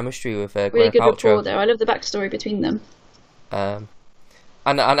really good chemistry with really Gwyneth good Paltrow. rapport there. I love the backstory between them. And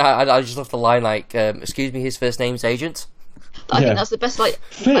I just love the line like, "Excuse me, his first name's Agent." I think that's the best. Like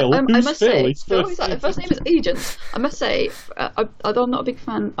Phil, I must say, Phil. His first name is Agent. I must say, I'm not a big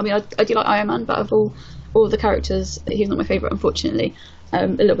fan. I mean, I do like Iron Man, but of all of the characters, he's not my favourite, unfortunately. A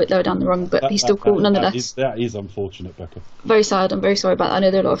little bit lower down the rung, but he's still cool nonetheless. That is unfortunate, Becca. Very sad. I'm very sorry about that. I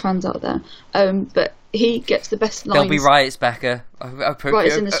know there are a lot of fans out there. But he gets the best lines. There'll be riots, Becca.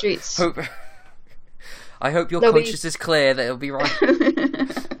 Riots in the streets. I hope your conscience is clear that it'll be riots.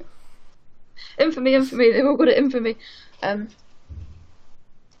 Infamy. They've all got it, infamy.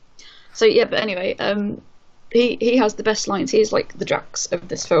 So yeah, but anyway, he has the best lines. He's like the Drax of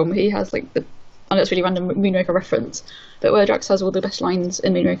this film. He has like the, I know it's really random Moonraker reference, but where Drax has all the best lines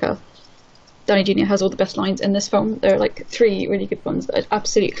in Moonraker, Downey Jr. has all the best lines in this film. There are like 3 really good ones that are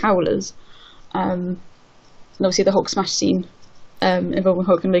absolute howlers. And obviously the Hulk smash scene involving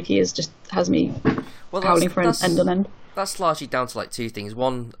Hulk and Loki has me howling for end on end. That's largely down to like 2 things.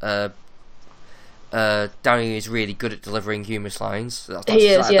 One, Downey is really good at delivering humorous lines.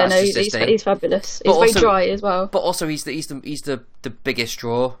 He's fabulous. He's very dry as well. But also, he's the biggest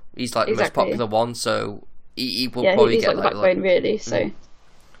draw. He's like the most popular one, so he will probably he's get like the backbone, really. So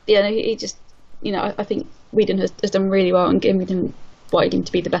he just, I think Whedon has done really well and given him what I deem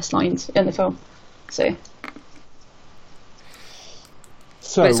to be the best lines in the film. So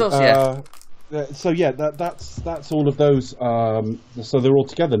that's all of those. So they're all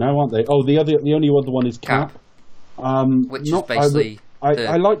together now, aren't they? Oh, the only other one is Cap. Which is basically.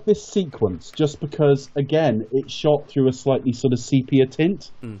 I like this sequence just because, again, it's shot through a slightly sort of sepia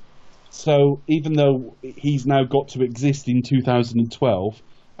tint. Mm. So even though he's now got to exist in 2012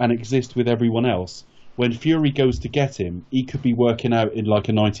 and exist with everyone else, when Fury goes to get him, he could be working out in like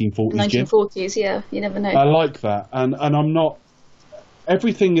a 1940s 1940s, yeah, you never know. I like that, and I'm not.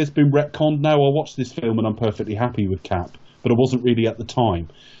 Everything has been retconned now. I watched this film and I'm perfectly happy with Cap, but I wasn't really at the time.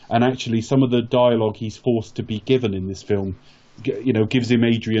 And actually, some of the dialogue he's forced to be given in this film, gives him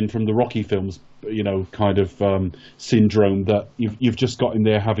Adrian from the Rocky films, kind of syndrome that you've just got him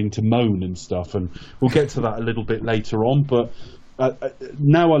there having to moan and stuff. And we'll get to that a little bit later on. But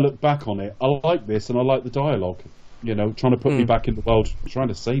now I look back on it, I like this and I like the dialogue. Trying to put me back in the world, trying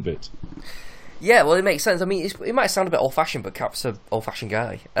to save it. Yeah, well, it makes sense. I mean, it might sound a bit old-fashioned, but Cap's an old-fashioned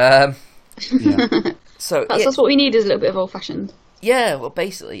guy. So that's what we need, is a little bit of old-fashioned. Yeah, well,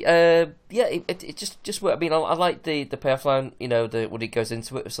 basically, it just worked. I mean, I like the payoff line. When it goes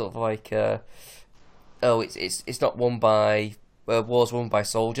into it, sort of like, it's not won by war's won by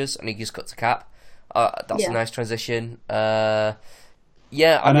soldiers, and he just cuts to Cap. That's a nice transition. As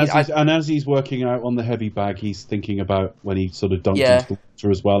he's working out on the heavy bag, he's thinking about when he sort of dunked into the water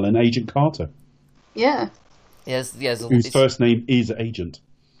as well, and Agent Carter. Yeah. Yes. Whose first name is Agent.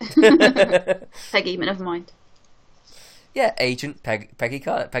 Peggy, but never mind. Yeah, Agent Peggy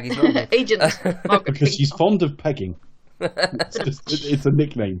Carter. Peggy's not Agent Margaret. Because she's fond of pegging. It's a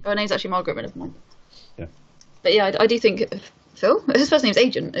nickname. Her name's actually Margaret, but never mind. Yeah. But yeah, I do think Phil, his first name's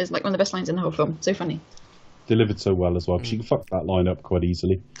Agent, is like one of the best lines in the whole film. So funny. Delivered so well as well, because you can fuck that line up quite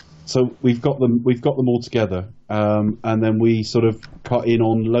easily. So we've got them all together, and then we sort of cut in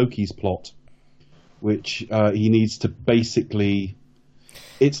on Loki's plot, which he needs to basically.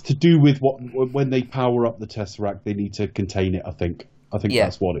 It's to do with when they power up the Tesseract, they need to contain it. I think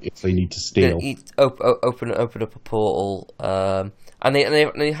that's what it is. They need to steal. Open up a portal, and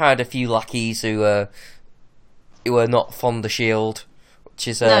they had a few lackeys who were not fond of Shield. Which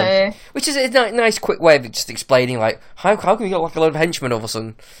is a nice quick way of just explaining, like, how can we get like a load of henchmen all of a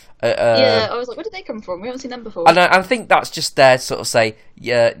sudden? I was like, where did they come from? We haven't seen them before. And I think that's just there to sort of say,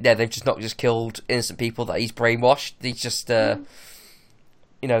 they've just not just killed innocent people that he's brainwashed. He's just, they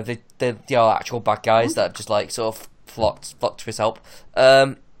are actual bad guys that have just like sort of flocked to his help.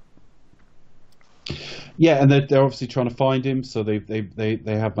 And they're obviously trying to find him, so they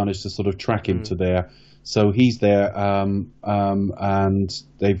have managed to sort of track him to there. So he's there, and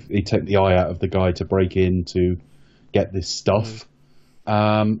they take the eye out of the guy to break in to get this stuff.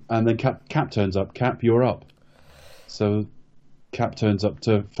 And then Cap turns up. Cap, you're up. So Cap turns up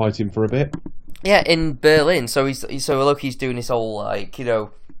to fight him for a bit. Yeah, in Berlin. So Loki's doing this whole like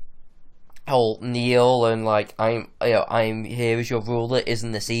whole kneel and like I'm here as your ruler.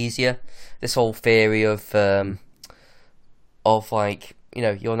 Isn't this easier? This whole theory of like.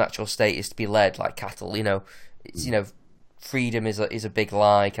 Your natural state is to be led like cattle. It's freedom is a big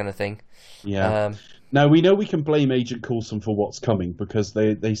lie kind of thing. Yeah. Now we know we can blame Agent Coulson for what's coming because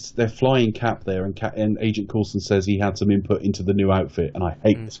they're flying Cap there, and Agent Coulson says he had some input into the new outfit, and I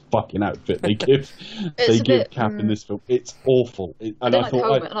hate this fucking outfit they give Cap in this film. It's awful. I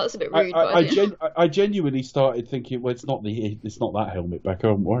thought that's a bit rude. I genuinely started thinking, well, it's not that helmet, Becca.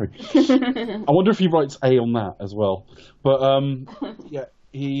 Don't worry. I wonder if he writes A on that as well. But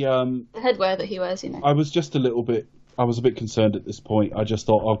he the headwear that he wears, I was a bit concerned at this point. I just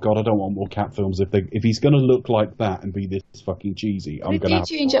thought, oh god, I don't want more Cap films. If he's going to look like that and be this fucking cheesy, I'm going to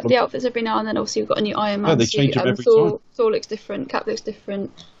change up the outfits every now and then. Obviously, we've got a new Iron Man. Yeah, they change them every time. Thor looks different. Cap looks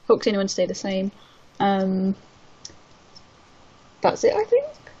different. Hulk's the only one to stay the same. That's it, I think.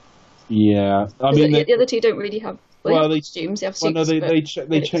 Yeah, I mean the other two don't really have. They have costumes. They have suits.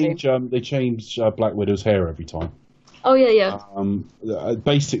 They change Black Widow's hair every time. Oh yeah.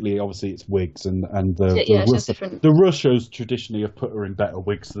 Basically, obviously, it's wigs, and the Yeah, it's just different. the Russos traditionally have put her in better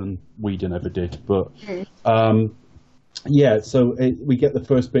wigs than Whedon ever did. But yeah, so we get the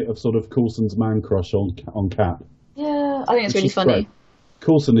first bit of sort of Coulson's man crush on Cap. Yeah, I think it's which really is funny. great.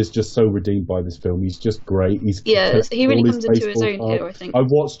 Coulson is just so redeemed by this film. He's just great. He really all comes into his baseball own here, cards. I think. I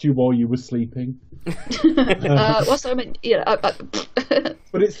watched you while you were sleeping. What's that I meant? Yeah,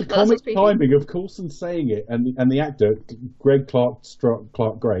 But it's the That sounds comic creepy. timing of Coulson saying it, and the actor Greg Clark Gregg,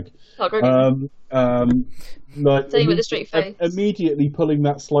 Clark Gregg. like Saying with a straight face. immediately pulling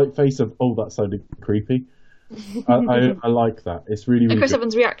that slight face of, oh, that sounded creepy. I like that. It's really, And really Chris good.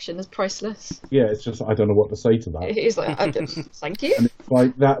 Evans' reaction is priceless. Yeah, it's just I don't know what to say to that. He's like, thank you.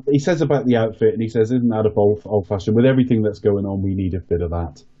 Like that, he says about the outfit, and he says, "Isn't that a old fashioned? With everything that's going on, we need a bit of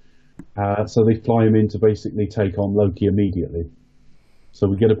that." So they fly him in to basically take on Loki immediately. So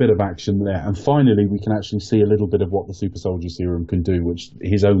we get a bit of action there, and finally we can actually see a little bit of what the super soldier serum can do, which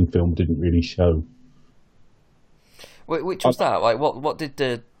his own film didn't really show. Which was that? Like, what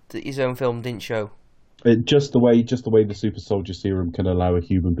did his own film didn't show? Just the way the super soldier serum can allow a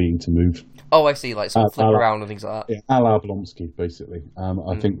human being to move. Oh, I see. Like, sort of flip around and things like that. Yeah, a la Blonsky, basically.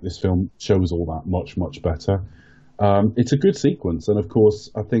 I think this film shows all that much better. It's a good sequence, and of course,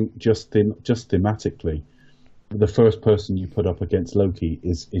 I think just thematically, the first person you put up against Loki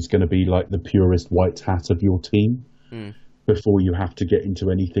is going to be like the purest white hat of your team. Before you have to get into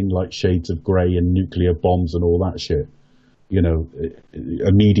anything like shades of grey and nuclear bombs and all that shit. You know,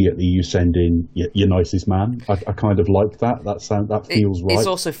 immediately you send in your nicest man. I kind of like that. That feels right. It's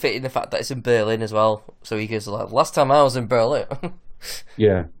also fitting the fact that it's in Berlin as well. So he goes like, last time I was in Berlin.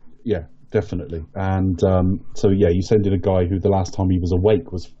 Yeah, definitely. And so yeah, you send in a guy who the last time he was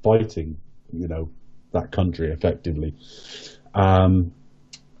awake was fighting, you know, that country effectively.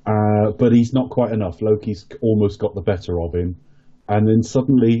 But he's not quite enough. Loki's almost got the better of him, and then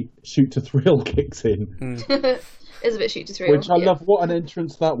suddenly Shoot to Thrill kicks in. It's a bit shoot to thrill. Which I love. What an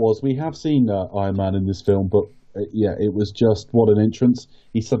entrance that was. We have seen Iron Man in this film, but yeah, it was just what an entrance.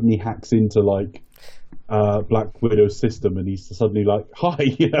 He suddenly hacks into like Black Widow's system, and he's suddenly like, "Hi,"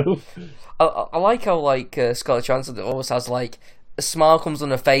 you know. I like how like Scarlett Johansson always has like a smile comes on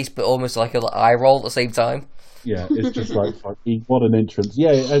her face, but almost like an eye roll at the same time. Yeah, it's just like what an entrance.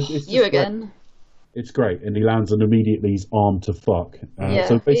 Yeah, it's just You again. It's great, and he lands, and immediately he's armed to fuck. Yeah,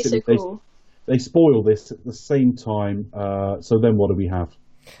 so he's so basically, cool. they spoil this at the same time. So then, what do we have?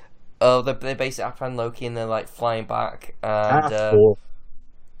 Oh, they basically apprehend Loki and they're like flying back, and Thor.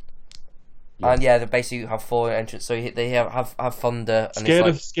 and yeah, they basically have four entrants. So they have thunder.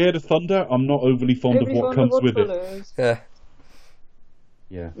 And Scared of thunder. I'm not overly fond of what comes with it. Yeah.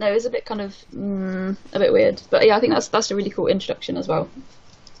 Yeah. No, it's a bit kind of a bit weird, but yeah, I think that's a really cool introduction as well.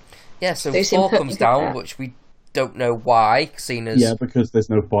 Yeah, so They seem Thor put comes into down, that. which we don't know why, seen as... Yeah, because there's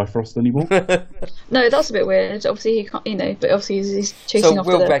no Bifrost anymore. No, that's a bit weird. Obviously, he can't, you know, but obviously he's chasing So after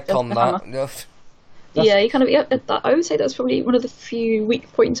we'll the retcon hammer. that. Yeah, he kind of. Yeah, I would say that's probably one of the few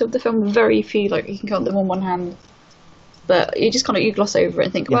weak points of the film. Very few, like you can count them on one hand. But you just kind of gloss over it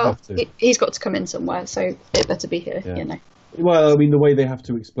and think, You well, have to. he's got to come in somewhere, so it better be here. Yeah. You know, Well, I mean, the way they have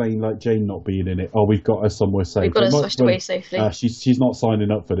to explain, like, Jane not being in it. Oh, we've got her somewhere safe. we've got her It might- slashed away safely. She's not signing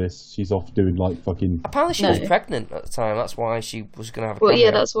up for this. She's off doing, like, fucking... Apparently she No. was pregnant at the time, that's why she was going to have a Well, yeah,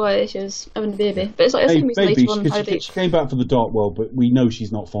 cameo. that's why she was having a baby. But it's like, that's the Maybe, reason later on. because she came back for the Dark World, but we know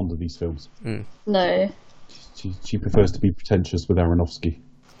she's not fond of these films. No, She prefers to be pretentious with Aronofsky.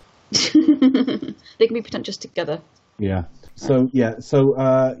 they can be pretentious together. Yeah. So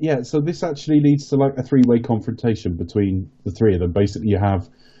this actually leads to like a three-way confrontation between the three of them. Basically, you have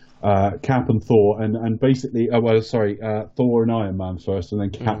Cap and Thor, and basically, Thor and Iron Man first, and then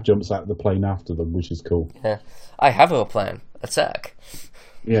Cap jumps out of the plane after them, which is cool. Yeah. I have a plan. Attack.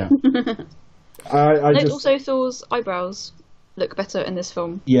 Yeah. I just Also, Thor's eyebrows look better in this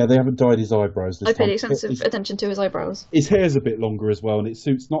film. yeah, they haven't dyed his eyebrows this I time. paid extensive attention to his eyebrows. His hair's a bit longer as well, and it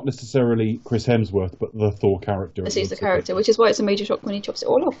suits not necessarily Chris Hemsworth, but the Thor character. This is the character, which is why it's a major shock when he chops it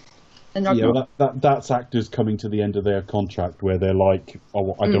all off. And Yeah, Ragnarok. well, that's actors coming to the end of their contract where they're like,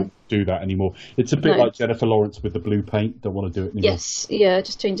 "Oh, I don't do that anymore." It's a bit No. like Jennifer Lawrence with the blue paint. Don't want to do it anymore. Yes, yeah, it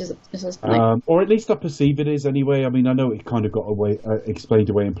just changes it. It's just, no. Or at least I perceive it is anyway. I mean, I know it kind of got away, explained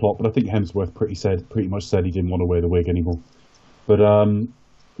away in plot, but I think Hemsworth pretty much said he didn't want to wear the wig anymore. But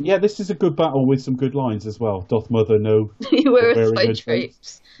yeah, this is a good battle with some good lines as well. Doth Mother know? You were wearing a spy her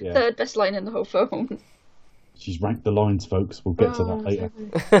drapes. Yeah. Third best line in the whole film. She's ranked the lines, folks. We'll get to that later.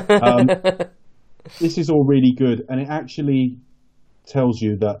 sorry. This is all really good, and it actually tells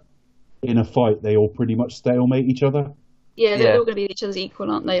you that in a fight they all pretty much stalemate each other. Yeah, they're Yeah. all going to be each other's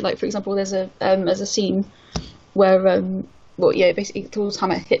equal, aren't they? Like, for example, there's a scene where basically Thor's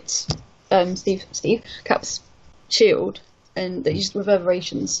hammer hits Cap's shield, and that just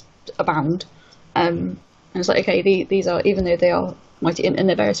reverberations abound. And it's like, okay, these are, even though they are mighty in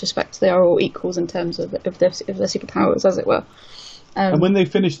their various respects, they are all equals in terms of their superpowers, as it were. And when they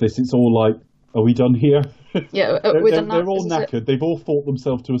finish this, it's all like, are we done here? Yeah, they're all knackered. They've all fought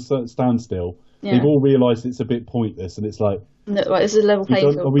themselves to a certain standstill. Yeah. They've all realised it's a bit pointless, and it's like, no, right, this is a level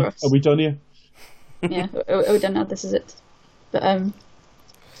playing field for us. Are we done here? Yeah, are we done now? This is it. But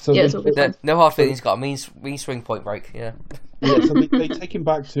so yeah, it's all good. No hard feelings. Got a mean swing Point Break. Yeah. Yeah, so they take him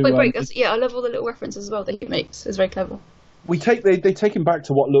back to. Point Break. I love all the little references as well that he makes. It's very clever. They take him back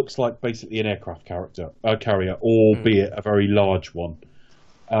to what looks like basically an aircraft carrier, albeit a very large one.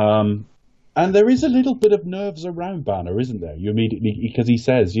 And there is a little bit of nerves around Banner, isn't there? You immediately, because he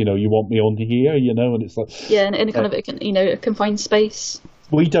says, you want me on here, and it's like... Yeah, in a kind of, a confined space.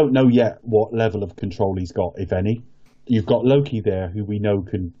 We don't know yet what level of control he's got, if any. You've got Loki there, who we know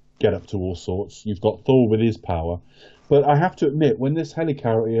can get up to all sorts. You've got Thor with his power. But I have to admit, when this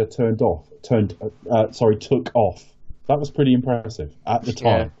helicarrier took off, that was pretty impressive at the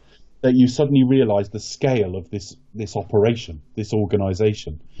time. Yeah. That you suddenly realise the scale of this operation, this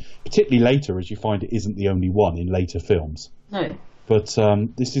organisation. Particularly later, as you find it isn't the only one in later films. No. But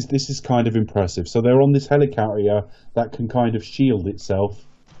this is kind of impressive. So they're on this helicarrier that can kind of shield itself,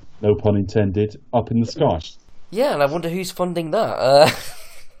 no pun intended, up in the sky. Yeah, and I wonder who's funding that.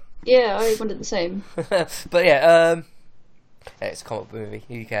 Yeah, I wondered the same. But yeah, it's a comic book movie.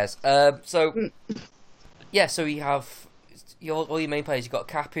 Who cares? So you have... all your main players. You've got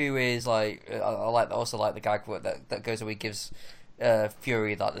Cap, who is like, I also like the gag that goes away, gives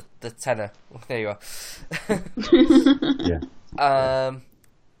Fury like the tenor. There you are. Yeah.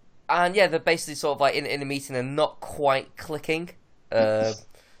 And yeah, they're basically sort of like in a meeting and not quite clicking.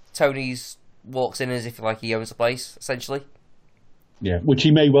 Tony's walks in as if like he owns the place, essentially. Yeah, which he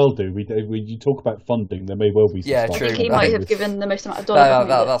may well do. When you talk about funding, there may well be some true. I think he might have given the most amount of dollars.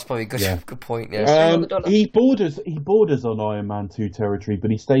 That's probably a good point. Yeah. He borders on Iron Man 2 territory, but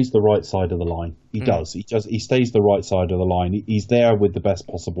he stays the right side of the line. He does. He stays the right side of the line. He's there with the best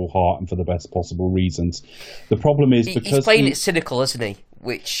possible heart and for the best possible reasons. The problem is because he's playing it cynical, isn't he?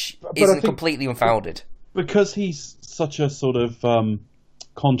 Which isn't completely unfounded. Because he's such a sort of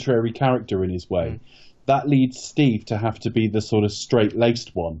contrary character in his way. That leads Steve to have to be the sort of straight-laced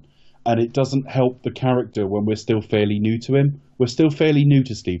one. And it doesn't help the character when we're still fairly new to him. We're still fairly new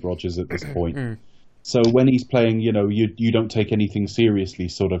to Steve Rogers at this point. So when he's playing, you don't take anything seriously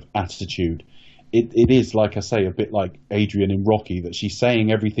sort of attitude, it is, like I say, a bit like Adrian in Rocky, that she's saying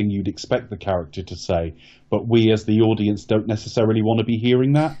everything you'd expect the character to say, but we as the audience don't necessarily want to be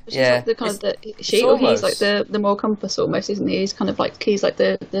hearing that. Yeah, like he's like the moral compass almost, isn't he? He's kind of like he's like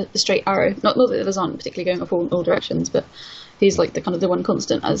the straight arrow. Not that others aren't particularly going off all directions, but he's like the kind of the one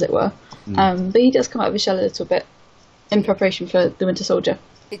constant, as it were. But he does come out of his shell a little bit in preparation for the Winter Soldier.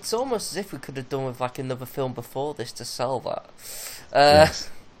 It's almost as if we could have done with like another film before this to sell that. Yes.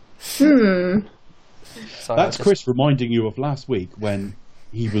 Sorry, that's Chris reminding you of last week when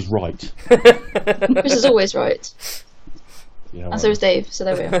he was right. Chris is always right. Yeah, and so is Dave, so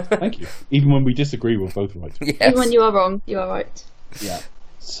there we are. Thank you. Even when we disagree, we're both right. Yes. Even when you are wrong, you are right. Yeah.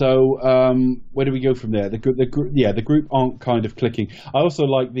 So where do we go from there? The group aren't kind of clicking. I also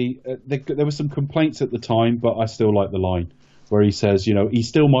like there were some complaints at the time, but I still like the line where he says, he's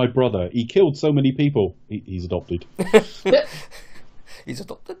still my brother. He killed so many people. He's adopted. He's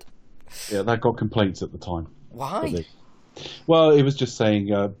adopted? Yeah, that got complaints at the time. Why? Well, it was just saying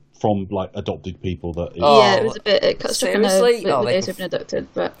from like adopted people that. Yeah, it was a bit. It cut struck a nerve with those who've been adopted,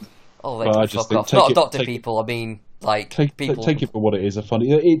 but. I just fuck off. Not adopted people. I mean, like people. Take it for what it is.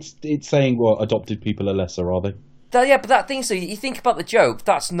 It's saying adopted people are lesser, are they? Yeah, but that thing. So you think about the joke.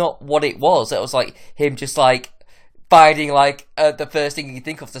 That's not what it was. It was like him just like finding like the first thing you can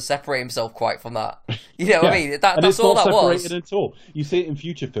think of to separate himself quite from that. You know what I mean? That's all that was. It's not separated at all. You see it in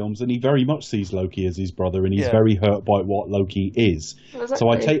future films, and he very much sees Loki as his brother, and he's very hurt by what Loki is. Exactly. So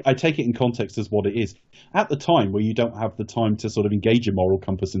I take it in context as what it is. At the time, where you don't have the time to sort of engage your moral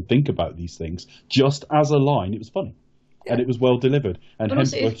compass and think about these things, just as a line, it was funny. Yeah. And it was well delivered. And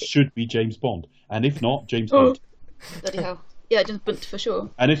Hemsworth should be James Bond. And if not, James Bond. Bloody hell. Yeah, James Bond for sure.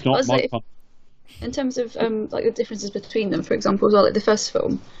 And if not, Mike Hunt. In terms of like the differences between them, for example, as well, like the first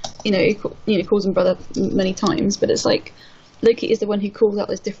film, he calls him brother many times, but it's like Loki is the one who calls out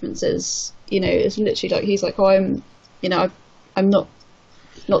those differences. It's literally like he's like, I'm not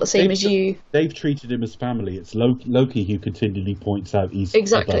the same as you. They've treated him as family. It's Loki who continually points out he's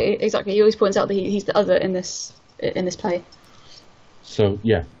exactly. He always points out that he's the other in this play. So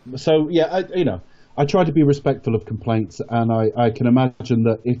yeah, I try to be respectful of complaints, and I can imagine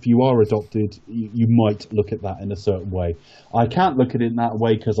that if you are adopted, you might look at that in a certain way. I can't look at it in that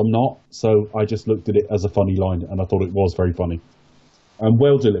way because I'm not, so I just looked at it as a funny line, and I thought it was very funny. And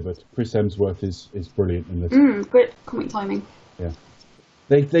well delivered. Chris Hemsworth is brilliant in this. Great comic timing. Yeah.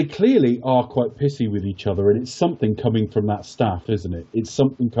 They clearly are quite pissy with each other, and it's something coming from that staff, isn't it? It's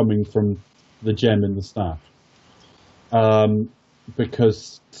something coming from the gem and the staff.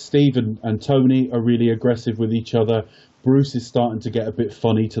 Because Steve and Tony are really aggressive with each other. Bruce is starting to get a bit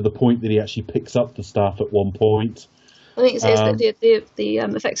funny to the point that he actually picks up the staff at one point. I think it's the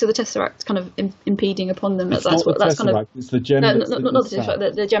effects of the Tesseract kind of impeding upon them. It's that's not the that's Tesseract, kind of it's the gem. no, that's not in the staff.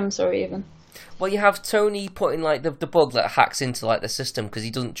 Tesseract, the gem. Sorry, even. Well, you have Tony putting like the bug that hacks into like the system because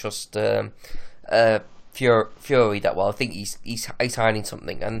he doesn't trust Fury that well. I think he's hiding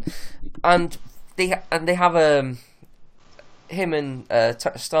something, and they have him and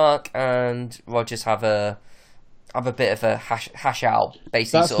Stark and Rogers have a bit of a hash out.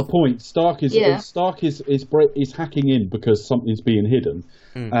 Basically, That's the point. Stark is hacking in because something's being hidden,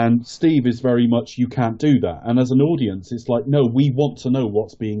 and Steve is very much you can't do that. And as an audience, it's like no, we want to know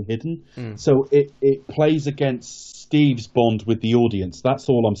what's being hidden. So it plays against Steve's bond with the audience. That's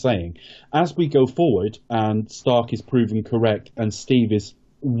all I'm saying. As we go forward, and Stark is proven correct, and Steve is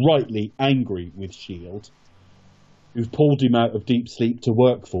rightly angry with Shield, who've pulled him out of deep sleep to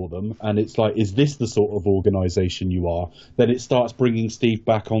work for them, and it's like, is this the sort of organisation you are? Then it starts bringing Steve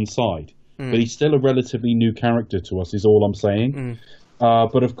back on side. But he's still a relatively new character to us, is all I'm saying.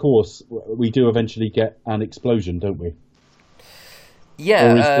 But of course, we do eventually get an explosion, don't we?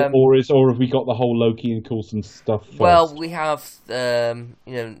 Yeah. Or have we got the whole Loki and Coulson stuff first? Well, we have Black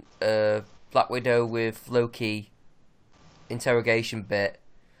Widow with Loki interrogation bit.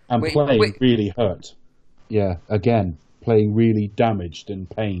 And playing really hurt. Yeah, again, playing really damaged and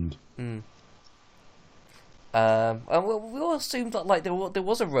pained. And we all assumed that like there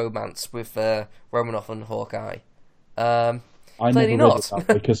was a romance with Romanoff and Hawkeye. I Clearly never read not. it that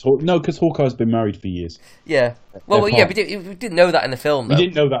way, because Hawkeye's been married for years. Yeah. Well, yeah, we didn't know that in the film, though. We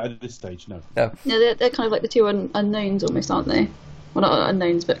didn't know that at this stage, no. No. Yeah, they're kind of like the two unknowns almost, aren't they? Well, not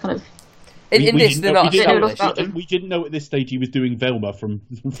unknowns, but kind of. In this, they're not established. We didn't know at this stage he was doing Velma from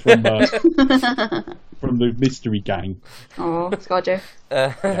the Mystery Gang. Oh, Scarjo.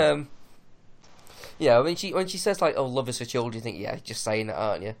 Yeah, when she says like, "Oh, love is for children," you think, yeah, just saying that,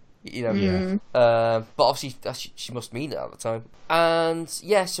 aren't you? You know. Yeah. But obviously, she must mean it at the time. And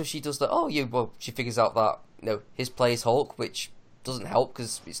yeah, so she does that. Oh, she figures out that his play is Hulk, which doesn't help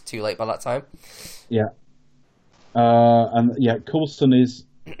because it's too late by that time. Yeah. And yeah, Coulson is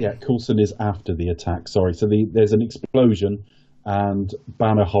after the attack. Sorry, so there's an explosion, and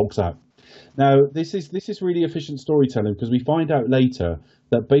Banner hulks out. Now, this is really efficient storytelling because we find out later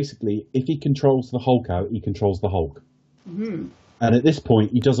that basically, if he controls the Hulk out, he controls the Hulk. Mm-hmm. And at this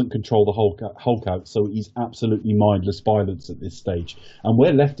point, he doesn't control the Hulk out, so he's absolutely mindless violence at this stage. And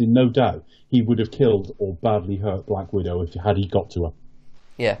we're left in no doubt he would have killed or badly hurt Black Widow had he got to her.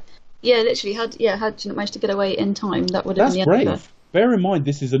 Yeah. Yeah, literally. Had she not managed to get away in time, that would have That's been the end of her. brave. Bear in mind,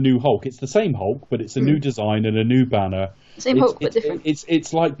 this is a new Hulk. It's the same Hulk, but it's a new design and a new banner. Same Hulk, but different.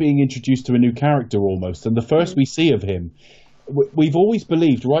 It's like being introduced to a new character almost. And the first we see of him, we've always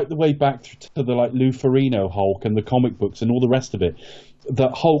believed, right the way back to the like Lou Ferrigno Hulk and the comic books and all the rest of it,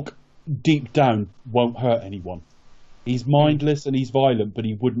 that Hulk deep down won't hurt anyone. He's mindless and he's violent, but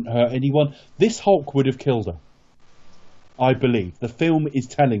he wouldn't hurt anyone. This Hulk would have killed her. I believe. The film is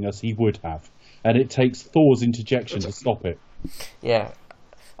telling us he would have. And it takes Thor's interjection to stop it. Yeah.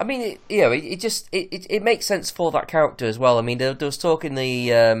 I mean, it makes sense for that character as well. I mean, there was talk in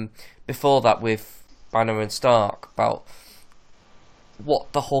the before that with Banner and Stark about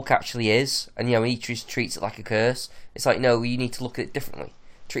what the Hulk actually is, and he treats it like a curse. It's like, no, you need to look at it differently.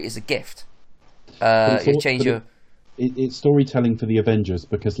 Treat it as a gift. It's storytelling for the Avengers,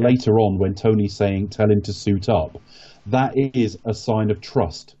 because later on, when Tony's saying, "Tell him to suit up," that is a sign of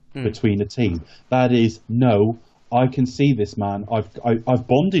trust between a team. That is, no, I can see this man. I've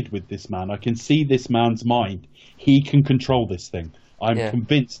bonded with this man. I can see this man's mind. He can control this thing. I'm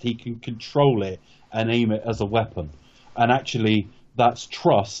convinced he can control it and aim it as a weapon. And actually, that's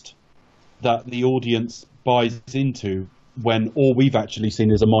trust that the audience buys into when all we've actually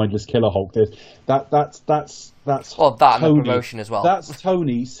seen is a mindless killer Hulk. That's well, that Tony, and the promotion as well. That's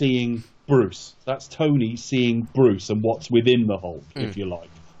Tony seeing Bruce. That's Tony seeing Bruce and what's within the Hulk, if you like,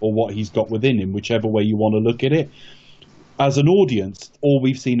 or what he's got within him, whichever way you want to look at it. As an audience, all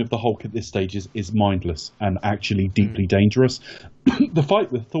we've seen of the Hulk at this stage is mindless and actually deeply dangerous. The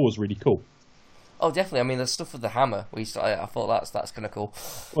fight with Thor is really cool. Oh, definitely. I mean, the stuff with the hammer. I thought that's kind of cool.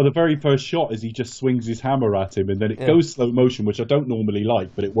 Well, the very first shot is he just swings his hammer at him, and then it goes slow motion, which I don't normally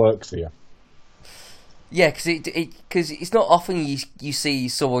like, but it works here. Yeah, because it's not often you see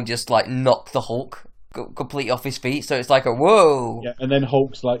someone just like knock the Hulk completely off his feet, so it's like a whoa. Yeah, and then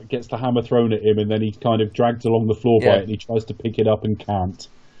Hulk's like gets the hammer thrown at him, and then he's kind of dragged along the floor by it, and he tries to pick it up and can't.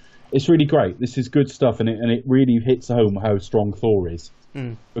 It's really great. This is good stuff, and it really hits home how strong Thor is.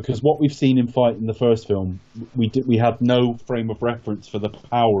 Because what we've seen him fight in the first film, we had no frame of reference for the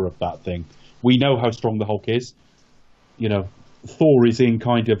power of that thing. We know how strong the Hulk is. You know, Thor is in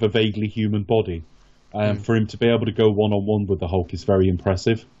kind of a vaguely human body. For him to be able to go one-on-one with the Hulk is very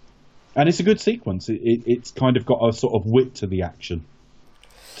impressive. And it's a good sequence. It's kind of got a sort of wit to the action.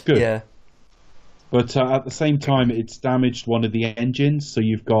 It's good. Yeah. But at the same time, it's damaged one of the engines, so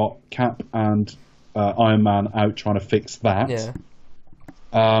you've got Cap and Iron Man out trying to fix that. Yeah.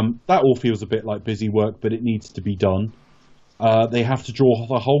 That all feels a bit like busy work, but it needs to be done. They have to draw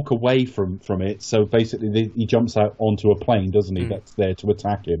the Hulk away from it, so basically he jumps out onto a plane, doesn't he, that's there to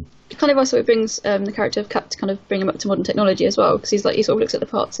attack him. Kind of also it brings the character of Cap to kind of bring him up to modern technology as well, because he sort of looks at the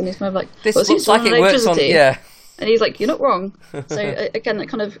parts and he's kind of like, This well, looks like it works on, yeah. And he's like, you're not wrong. So again, that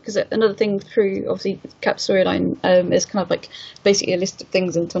kind of, because another thing through obviously Cap's storyline is kind of like basically a list of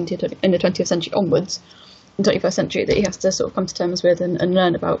things in the 20th century onwards, in the 21st century, that he has to sort of come to terms with and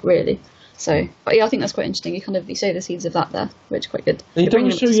learn about, really. So, but yeah, I think that's quite interesting. You sow the seeds of that there, which is quite good. They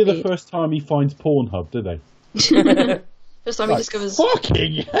don't show you the first time he finds Pornhub, do they? First time he discovers...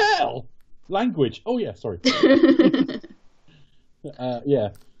 Fucking hell! Language. Oh yeah, sorry. Yeah.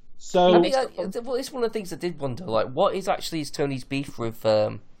 So, I mean, well, it's one of the things I did wonder, like, what is actually Tony's beef with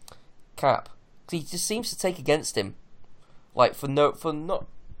Cap? 'Cause he just seems to take against him, like for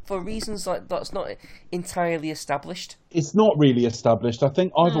reasons like that's not entirely established. It's not really established. I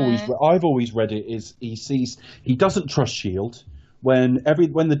think I've always read it is he doesn't trust Shield. When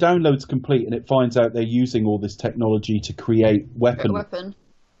the download's complete and it finds out they're using all this technology to create weapon.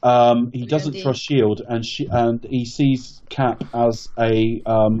 He doesn't trust Shield, and he sees Cap as a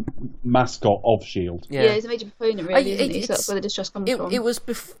mascot of Shield. Yeah, he's a major proponent, really, isn't he? So that's where the distrust comes from. It was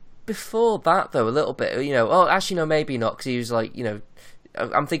before that, though, a little bit. You know, oh, actually, no, maybe not, because he was like, you know,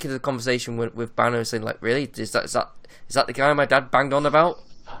 I'm thinking of the conversation with Banner saying, like, really, is that the guy my dad banged on about?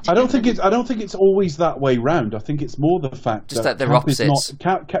 I don't think it's always that way round. I think it's more the fact just that they're opposites.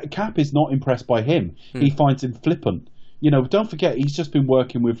 Cap is not impressed by him. He finds him flippant. You know, don't forget he's just been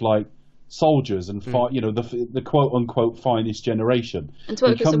working with like soldiers and you know the quote unquote finest generation. And to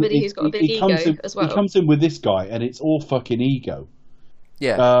work with somebody who's got a big ego as well. He comes in with this guy, and it's all fucking ego.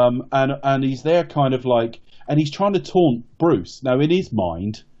 Yeah. And he's there kind of like, and he's trying to taunt Bruce. Now in his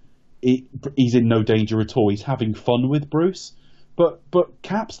mind, he's in no danger at all. He's having fun with Bruce. But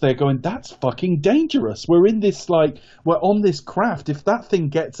Cap's there going, that's fucking dangerous. We're in this we're on this craft. If that thing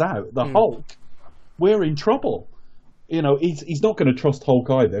gets out, the Hulk, we're in trouble. You know, he's not going to trust Hulk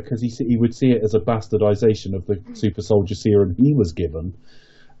either, because he would see it as a bastardization of the super soldier serum he was given.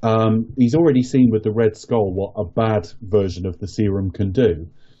 He's already seen with the Red Skull what a bad version of the serum can do.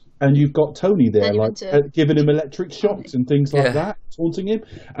 And you've got Tony there, giving him electric shocks and things like that, taunting him.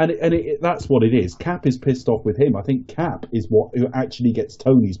 And that's what it is. Cap is pissed off with him. I think Cap is who actually gets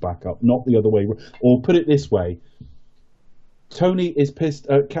Tony's back up, not the other way. Or put it this way,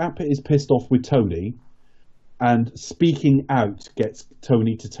 Cap is pissed off with Tony, and speaking out gets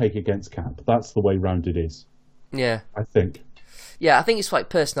Tony to take against Cap. That's the way round it is. Yeah. I think. Yeah, I think it's like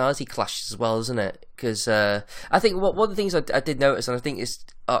personality clashes as well, isn't it? Because I think one of the things I did notice, and I think this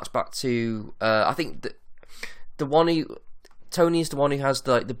arcs back to, I think the one who, Tony is the one who has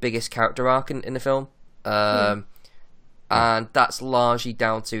the biggest character arc in the film. And that's largely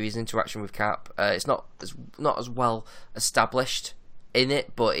down to his interaction with Cap. It's not as well established in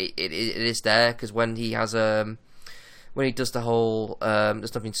it, but it is there, because when he has when he does the whole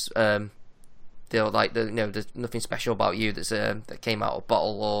there's nothing there's nothing special about you that came out of a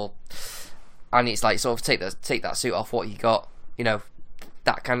bottle, and it's like sort of take that suit off, what you got, you know,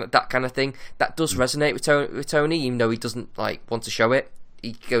 that kind of thing that does resonate with Tony, even though he doesn't want to show it.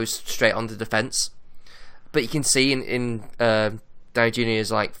 He goes straight on the defense, but you can see in Downey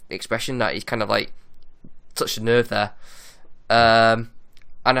Jr.'s expression that he's kind of touched a nerve there. And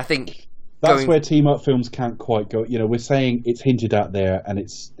I think that's where team-up films can't quite go. You know, we're saying it's hinted at there, and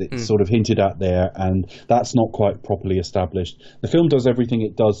it's sort of hinted at there, and that's not quite properly established. The film does everything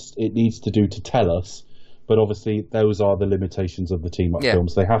it needs to do to tell us, but obviously those are the limitations of the team-up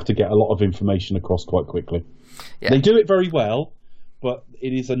films. They have to get a lot of information across quite quickly. Yeah. They do it very well, but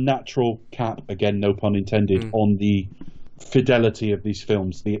it is a natural Cap, again, no pun intended, on the fidelity of these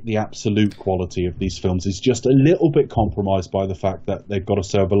films, the absolute quality of these films is just a little bit compromised by the fact that they've got to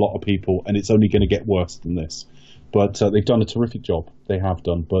serve a lot of people, and it's only going to get worse than this. But they've done a terrific job. They have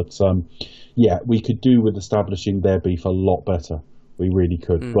done. But yeah, we could do with establishing their beef a lot better. We really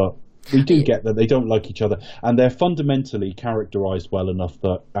could. But we do get that they don't like each other, and they're fundamentally characterized well enough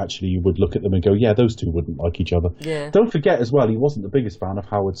that actually you would look at them and go, yeah, those two wouldn't like each other. Yeah. Don't forget as well, he wasn't the biggest fan of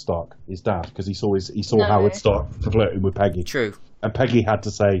Howard Stark, his dad, because he saw Howard Stark flirting with Peggy. True. And Peggy had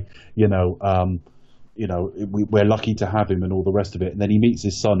to say, we're lucky to have him and all the rest of it. And then he meets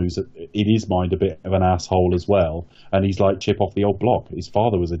his son, who's in his mind a bit of an asshole as well. And he's like Chip off the old block. His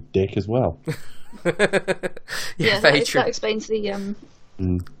father was a dick as well. Yeah, very true. That explains the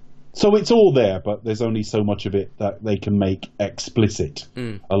So it's all there, but there's only so much of it that they can make explicit.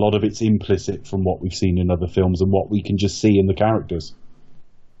 A lot of it's implicit from what we've seen in other films and what we can just see in the characters.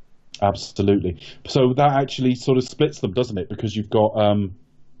 Absolutely. So that actually sort of splits them, doesn't it? Because you've got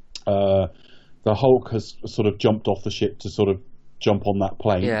the Hulk has sort of jumped off the ship to sort of jump on that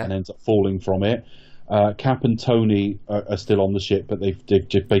plane and ends up falling from it. Cap and Tony are still on the ship, but they've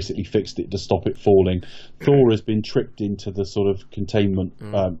just basically fixed it to stop it falling. Thor has been tricked into the sort of containment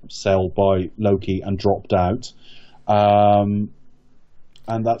cell by Loki and dropped out. And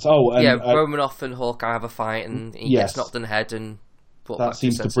that's Romanoff and Hawkeye have a fight, and he gets knocked in the head and put that back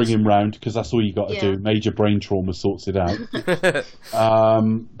seems to to bring him round, because that's all you got to do. Major brain trauma sorts it out. But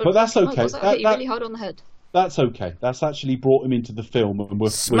that's okay. That hit you really hard on the head. That's okay. That's actually brought him into the film, and we're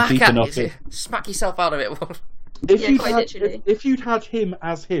deep enough. Smack yourself out of it. If you'd had him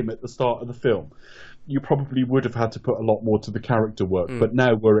as him at the start of the film, you probably would have had to put a lot more to the character work. But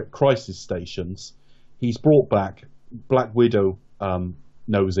now we're at crisis stations. He's brought back. Black Widow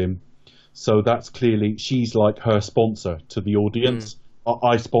knows him, so that's clearly she's like her sponsor to the audience.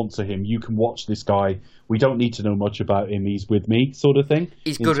 I sponsor him. You can watch this guy. We don't need to know much about him. He's with me, sort of thing.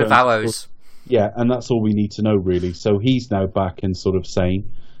 He's good with arrows. Yeah, and that's all we need to know, really. So he's now back and sort of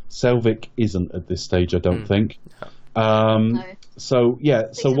sane. Selvig isn't at this stage, I don't think. No. So,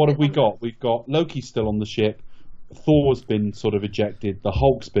 yeah, so what have we got? We've got Loki still on the ship. Thor's been sort of ejected. The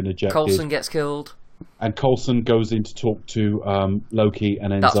Hulk's been ejected. Coulson gets killed. And Coulson goes in to talk to Loki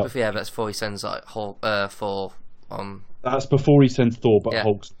and ends up... That's before he sends Thor on... That's before he sends Thor, but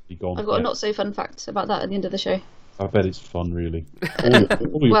Hulk's gone. I've got a not-so-fun fact about that at the end of the show. I bet it's fun, really. All your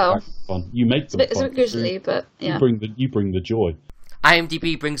facts are fun. You make them fun. It's a bit grisly, but yeah. You bring the joy.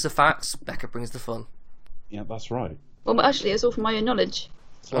 IMDb brings the facts, Becca brings the fun. Yeah, that's right. Well, actually, it's all from my own knowledge.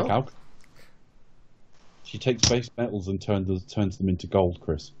 It's like alcohol. She takes base metals and turns them into gold,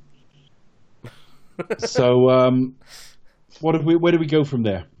 Chris. So, where do we go from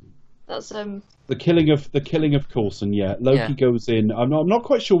there? That's the killing of Coulson. Yeah, Loki goes in. I'm not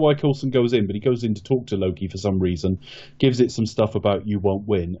quite sure why Coulson goes in, but he goes in to talk to Loki for some reason. Gives it some stuff about you won't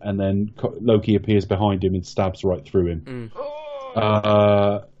win, and then Loki appears behind him and stabs right through him.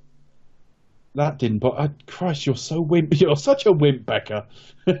 That didn't. But Christ, you're so wimp. You're such a wimp, Becca.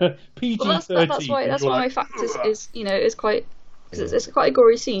 PG-13. That's why my fact is it's quite a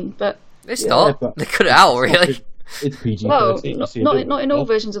gory scene, but it's not. They cut it out, really. It's PG-13. Well, not in all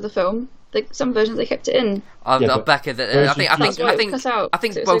versions of the film. Some versions they kept it in. Becca, I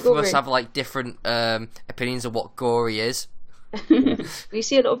think both of us have like different opinions of what gory is. We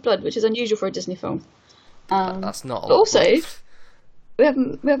see a lot of blood, which is unusual for a Disney film. That's not. But also, we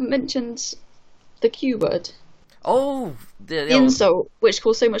haven't mentioned the Q word. Oh, the insult, which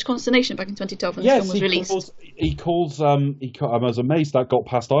caused so much consternation back in 2012 when the film was released. I was amazed that got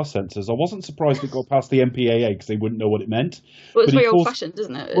past our censors. I wasn't surprised it got past the MPAA because they wouldn't know what it meant. Well, it's very old-fashioned,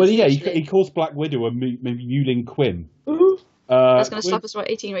 isn't it? He calls Black Widow a mewling quim. That's going to slap us right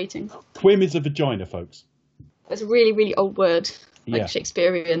 18 rating. Quim is a vagina, folks. It's a really, really old word, like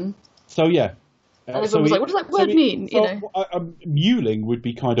Shakespearean. So, yeah. And everyone was like, what does that word mean? Mewling would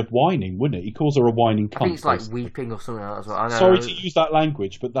be kind of whining, wouldn't it? He calls her a whining cunt. I think it's like weeping or something like that. I know. Sorry to use that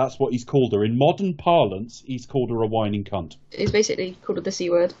language, but that's what he's called her. In modern parlance, he's called her a whining cunt. He's basically called her the C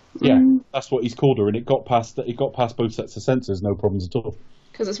word. Yeah, that's what he's called her, and it got past both sets of censors, no problems at all.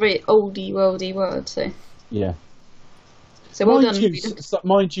 Because it's a very oldie, worldy word, so... Yeah. So well done.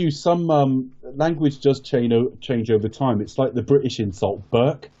 Mind you, some language does change over time. It's like the British insult,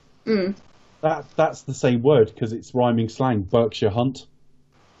 Burke. That's the same word because it's rhyming slang. Berkshire Hunt.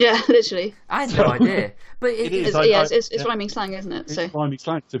 Yeah, literally. I had no idea, but it's rhyming slang, isn't it? It's rhyming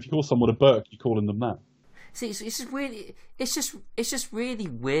slang. So if you call someone a Burke, you're calling them that. See, it's just really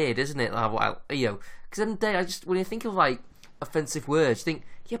weird, isn't it? Like, because at the end of the day, when you think of like offensive words, you think,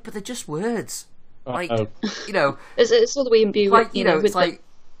 yeah, but they're just words. Like, it's all the way imbue. Like, it's like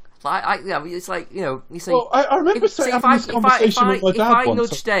It's like, you say. Well, I remember having this conversation with my dad if I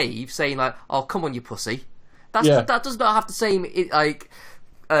once. nudge Dave, saying like, "Oh, come on, you pussy," that does not have the same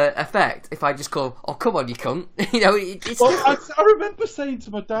effect. If I just call, "Oh, come on, you cunt," it's. Well, I remember saying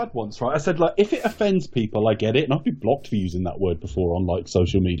to my dad once, right? I said, like, if it offends people, I get it, and I've been blocked for using that word before on like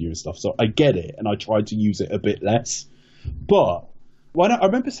social media and stuff, so I get it, and I tried to use it a bit less. But I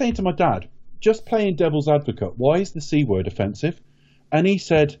remember saying to my dad, just playing devil's advocate, why is the C word offensive? And he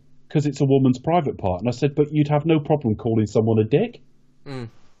said, because it's a woman's private part. And I said, but you'd have no problem calling someone a dick.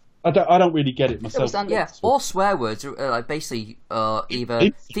 I don't really get it myself. Yeah, all swear words are like basically either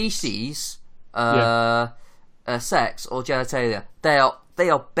feces, sex, or genitalia. They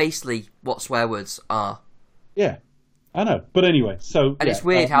are basically what swear words are. Yeah, I know. But anyway, so and it's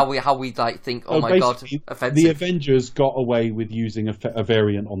weird how we like think, oh my god, offensive. The Avengers got away with using a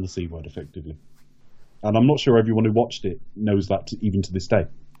variant on the C word effectively, and I'm not sure everyone who watched it knows that even to this day,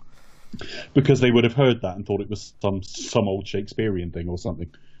 because they would have heard that and thought it was some old Shakespearean thing or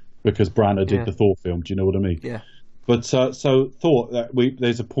something. Because Branagh did the Thor film, do you know what I mean? Yeah. But so Thor,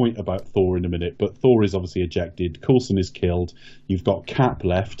 there's a point about Thor in a minute, but Thor is obviously ejected. Coulson is killed. You've got Cap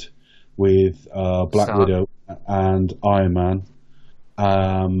left with Black Widow and Iron Man,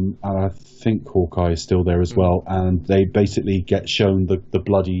 and I think Hawkeye is still there as well. And they basically get shown the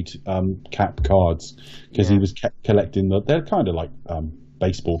bloodied Cap cards because he was collecting they're kind of like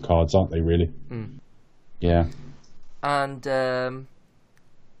baseball cards, aren't they? Really? Yeah. And.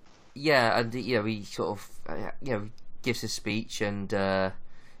 Yeah, and he sort of gives his speech, and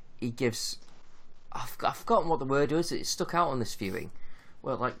he gives. I've forgotten what the word is. It stuck out on this viewing.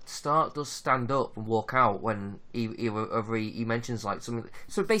 Well, like Stark does stand up and walk out when he mentions like something.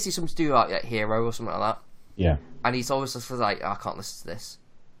 So basically, something to do like hero or something like that. Yeah. And he's always just like, I can't listen to this,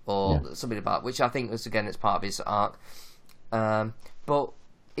 or something about, which I think was again it's part of his arc. But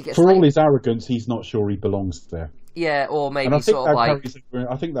it gets for all his arrogance, he's not sure he belongs there. Yeah, or maybe sort of like.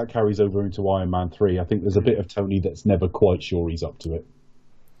 I think that carries over into Iron Man 3. I think there's a bit of Tony that's never quite sure he's up to it.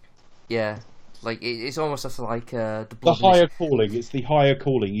 Yeah, like it's almost just like the higher calling. It's the higher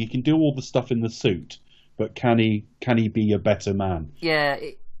calling. You can do all the stuff in the suit, but can he be a better man? Yeah,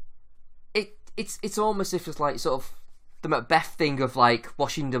 it's almost if it's like sort of the Macbeth thing of like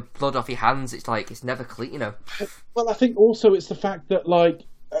washing the blood off your hands. It's like it's never clean, Well, I think also it's the fact that like.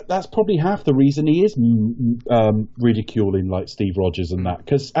 That's probably half the reason he is ridiculing like Steve Rogers and that,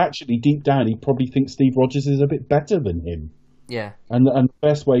 because actually deep down he probably thinks Steve Rogers is a bit better than him. Yeah. And the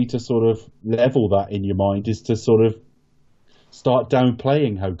best way to sort of level that in your mind is to sort of start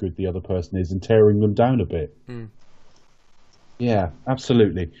downplaying how good the other person is and tearing them down a bit. Yeah,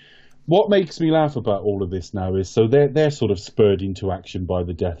 absolutely. What makes me laugh about all of this now is so they're sort of spurred into action by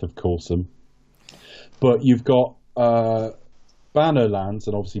the death of Coulson, but you've got. Banner lands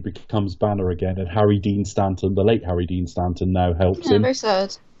and obviously becomes Banner again, and Harry Dean Stanton, the late Harry Dean Stanton, now helps him. Very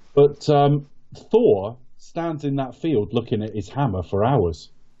sad. But Thor stands in that field looking at his hammer for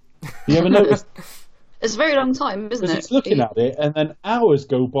hours. You ever notice? It's a very long time, isn't it? He's looking at it, and then hours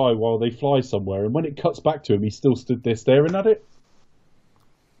go by while they fly somewhere, and when it cuts back to him, he's still stood there staring at it.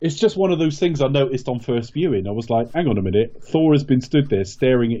 It's just one of those things I noticed on first viewing. I was like, hang on a minute, Thor has been stood there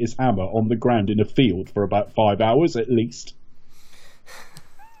staring at his hammer on the ground in a field for about 5 hours at least.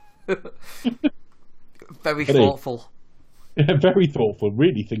 Very thoughtful. Yeah, very thoughtful.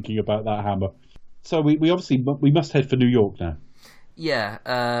 Really thinking about that hammer. So we obviously we must head for New York now. Yeah.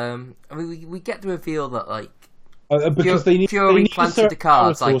 I mean, we get the reveal that like because Fury planted the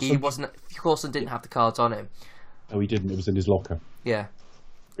cards. Like he wasn't. Coulson didn't have the cards on him. Oh, he didn't. It was in his locker. Yeah.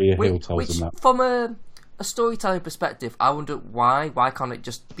 Rhea Hill tells him that. From a storytelling perspective, I wonder why. Why can't it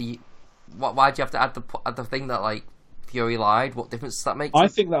just be? Why do you have to add the thing that like? Fury lied. What difference does that make? I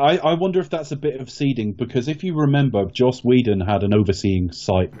think that I wonder if that's a bit of seeding, because if you remember, Joss Whedon had an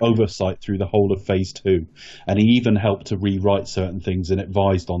oversight through the whole of Phase 2, and he even helped to rewrite certain things and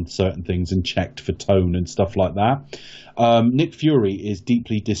advised on certain things and checked for tone and stuff like that. Nick Fury is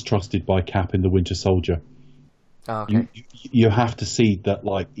deeply distrusted by Cap in The Winter Soldier. Oh, okay. You have to see that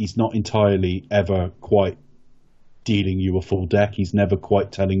like he's not entirely ever quite dealing you a full deck. He's never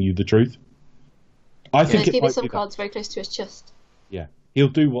quite telling you the truth. I think keeping some cards very close to his chest. Yeah, he'll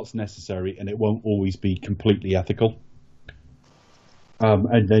do what's necessary, and it won't always be completely ethical.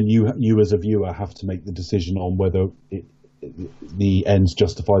 And then you as a viewer have to make the decision on whether the ends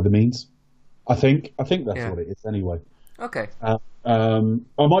justify the means. I think that's what it is anyway. Okay. I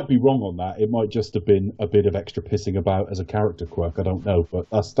might be wrong on that. It might just have been a bit of extra pissing about as a character quirk. I don't know, but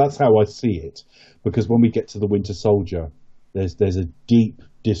that's how I see it. Because when we get to the Winter Soldier, there's a deep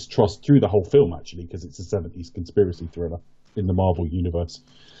distrust through the whole film, actually, because it's a 70s conspiracy thriller in the Marvel universe.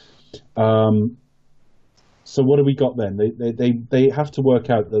 So what do we got then? They have to work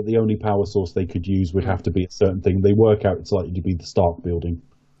out that the only power source they could use would have to be a certain thing. They work out it's likely to be the Stark building.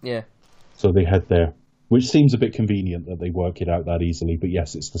 Yeah. So they head there, which seems a bit convenient that they work it out that easily. But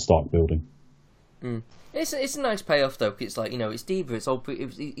yes, it's the Stark building. It's a nice payoff though. 'Cause it's like, it's Diva. It's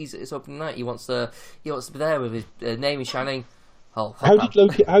opening night. He wants to be there with his name is shining.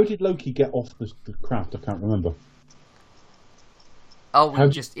 How did Loki get off the craft? I can't remember. Oh,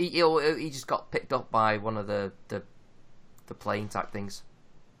 he just got picked up by one of the plane type things.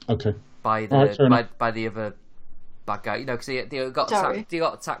 Okay. By the other bad guy, because they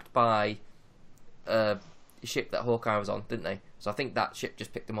got attacked by a ship that Hawkeye was on, didn't they? So I think that ship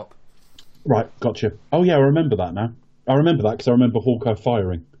just picked them up. Right, gotcha. Oh yeah, I remember that now. I remember that because I remember Hawkeye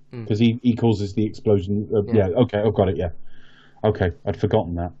firing because he causes the explosion. Okay, I've got it. Yeah. Okay, I'd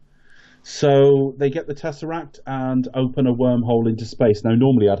forgotten that. So they get the Tesseract and open a wormhole into space. Now,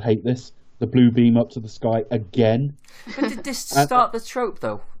 normally I'd hate this. The blue beam up to the sky again. But did this start the trope,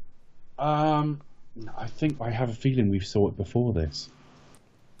 though? I think I have a feeling we saw it before this.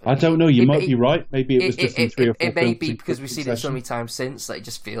 I don't know. You might be right. Maybe it was just in 3 or 4 It may films be because we've seen it so many times since that it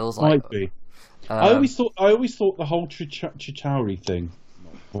just feels like... Might be. I always thought the whole Chitauri thing...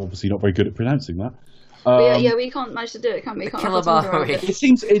 Obviously not very good at pronouncing that. We can't manage to do it, can we? Calamari. It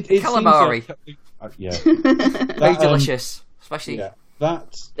seems... Calamari. Yeah. Very delicious. Especially... Yeah,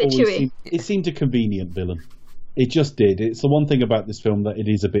 it seemed a convenient villain. It just did. It's the one thing about this film that it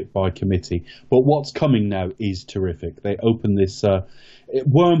is a bit by committee. But what's coming now is terrific. They open this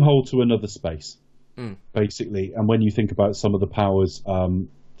wormhole to another space, basically. And when you think about some of the powers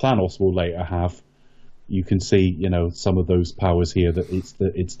Thanos will later have, you can see, some of those powers here. That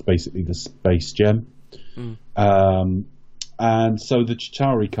it's basically the space gem. And so the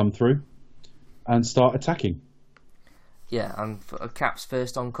Chitauri come through and start attacking. Yeah, and Cap's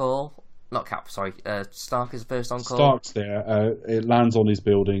first on call. Not Cap, sorry. Stark is first on call. Stark's there. It lands on his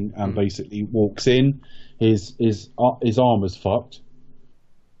building and basically walks in. His armor's fucked,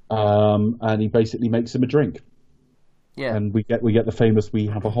 and he basically makes him a drink. Yeah, and we get the famous "We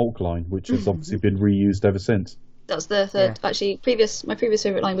have a Hulk" line, which has obviously been reused ever since. That's the third. Yeah. Actually, my previous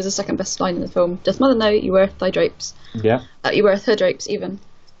favourite line was the second best line in the film. Doth mother know you wear thy drapes? Yeah, you wear her drapes even.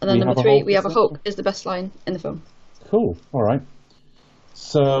 And then number 3, we have a Hulk is the best line in the film. Cool. All right.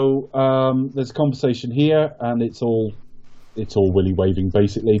 So there's a conversation here, and it's all willy waving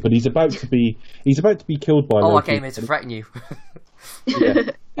basically. But he's about to be killed by. Loki. I came here to threaten you.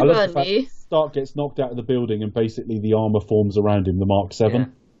 Yeah. I love the fact that Stark gets knocked out of the building, and basically the armor forms around him, the Mark 7. Yeah.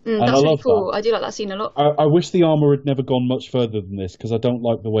 That's really cool. That. I do like that scene a lot. I wish the armor had never gone much further than this because I don't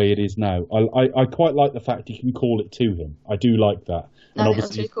like the way it is now. I quite like the fact he can call it to him. I do like that. And obviously,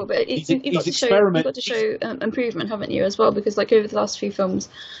 that's really cool. But you've got to show improvement, haven't you, as well? Because over the last few films,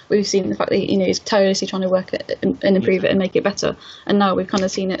 we've seen the fact that he's tirelessly trying to work it and improve it and make it better. And now we've kind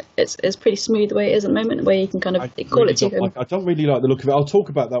of seen it. It's pretty smooth the way it is at the moment, where you can kind of call it to him. I don't really like the look of it. I'll talk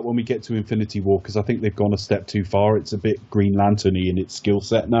about that when we get to Infinity War because I think they've gone a step too far. It's a bit Green Lantern-y in its skill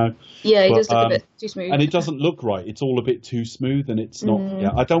set now. Yeah, it does look a bit too smooth. And it doesn't look right. It's all a bit too smooth, and it's not...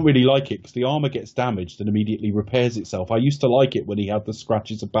 Yeah, I don't really like it because the armor gets damaged and immediately repairs itself. I used to like it when he had the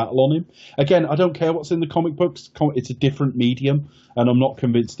scratches of battle on him. Again, I don't care what's in the comic books. It's a different medium, and I'm not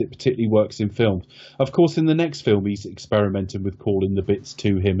convinced it particularly works in film. Of course, in the next film, he's experimenting with calling the bits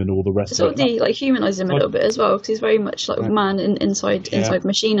to him and all the rest of it. Sort of humanises him a little bit as well, because he's very much like a man inside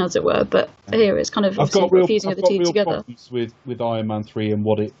machine, as it were. But here it's kind of fusing the two together. With Iron Man 3 and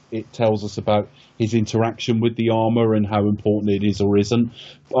what it tells us about his interaction with the armor and how important it is or isn't.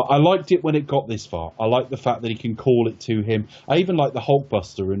 I liked it when it got this far. I like the fact that he can call it to him. I even like the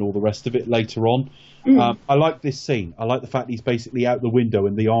Hulkbuster and all the rest of it later on. I like this scene. I like the fact he's basically out the window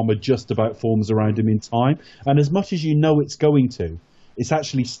and the armor just about forms around him in time. And as much as you know it's going to, it's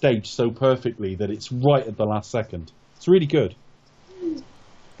actually staged so perfectly that it's right at the last second. It's really good.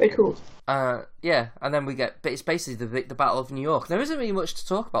 Very cool. Yeah, and then it's basically the Battle of New York. There isn't really much to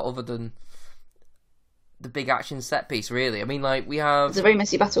talk about other than the big action set piece, really. I mean, we have... It's a very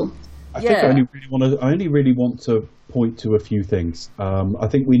messy battle. I think I only really want to point to a few things. I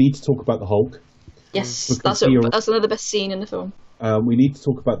think we need to talk about the Hulk. Yes, that's another best scene in the film. We need to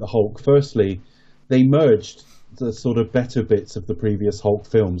talk about the Hulk. Firstly, they merged the sort of better bits of the previous Hulk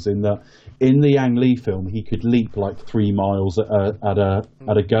films in that in the Ang Lee film, he could leap like 3 miles at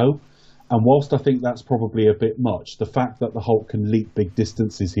a go. And whilst I think that's probably a bit much, the fact that the Hulk can leap big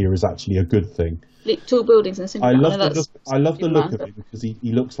distances here is actually a good thing. Leap tall buildings in a single. I love the look of him because he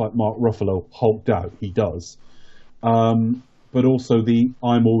looks like Mark Ruffalo hulked out. He does. But also the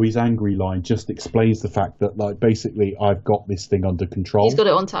 "I'm always angry" line just explains the fact that basically I've got this thing under control. He's got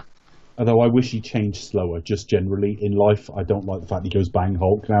it on tap. Although I wish he changed slower, just generally in life. I don't like the fact he goes bang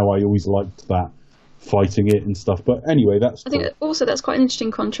Hulk now. I always liked that, fighting it and stuff. But anyway, that's I think also that's quite an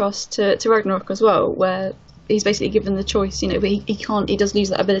interesting contrast to Ragnarok as well, where he's basically given the choice, but he does lose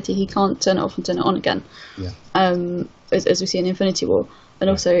that ability. He can't turn it off and turn it on again. Yeah. As we see in Infinity War, and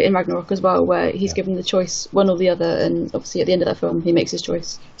also in Ragnarok as well, where he's given the choice one or the other, and obviously at the end of that film he makes his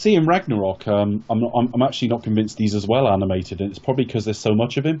choice. See, in Ragnarok, I'm actually not convinced he's as well animated, and it's probably because there's so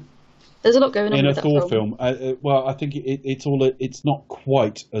much of him. There's a lot going on in with a that Thor film. Well, I think it's not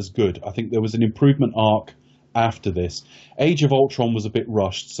quite as good. I think there was an improvement arc after this. Age of Ultron was a bit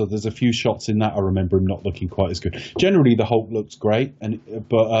rushed, so there's a few shots in that I remember him not looking quite as good. Generally, the Hulk looks great,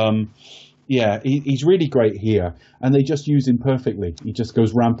 but he's really great here, and they just use him perfectly. He just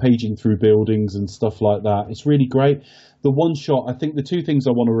goes rampaging through buildings and stuff like that. It's really great. The one shot, I think the two things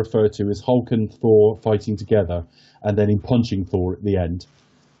I want to refer to is Hulk and Thor fighting together, and then him punching Thor at the end.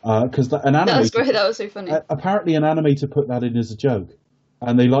 Because an animator, that was great. That was so funny. Apparently, an animator put that in as a joke,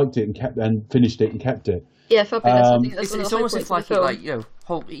 and they liked it and finished it and kept it. Yeah, fair play. I think that's it's almost like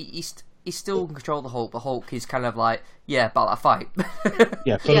Hulk. He's still in control of the Hulk, but Hulk is kind of like, about that fight.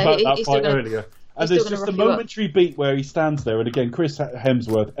 That fight earlier. And there's just a momentary beat where he stands there, and again, Chris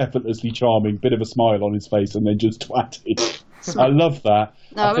Hemsworth, effortlessly charming, bit of a smile on his face, and then just twatted. I love that.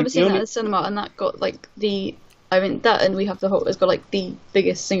 No, I remember seeing that in the cinema, and that got that, and We Have the Hulk has got the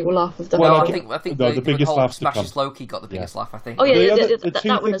biggest single laugh of the whole. I think the biggest Hulk laugh smashes Loki got the biggest laugh. I think. Oh yeah,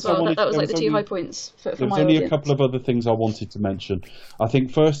 that one as well. That was the two high points for my audience. There was only a couple of other things I wanted to mention. I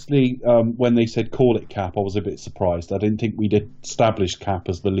think firstly, when they said call it Cap, I was a bit surprised. I didn't think we'd established Cap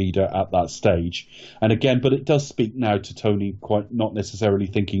as the leader at that stage. And again, but it does speak now to Tony quite not necessarily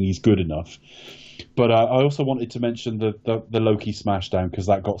thinking he's good enough. But I also wanted to mention the Loki smashdown, because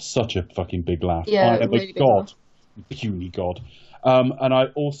that got such a fucking big laugh. Yeah, I am really a god, puny god. And I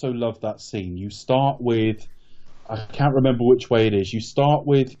also love that scene. You start with, I can't remember which way it is. You start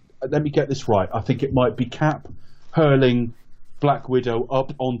with, let me get this right. I think it might be Cap hurling Black Widow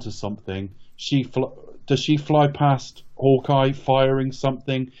up onto something. Does she fly past Hawkeye firing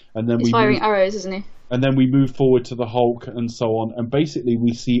something, and then he's firing arrows, isn't he? And then we move forward to the Hulk and so on, and basically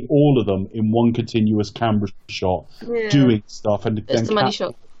we see all of them in one continuous camera shot doing stuff, and then the money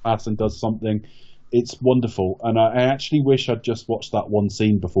shot passes and does something. It's wonderful, and I actually wish I'd just watched that one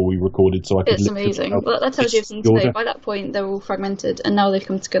scene before we recorded, so I could. It's amazing. Well, that tells you everything to know. By that point, they're all fragmented, and now they've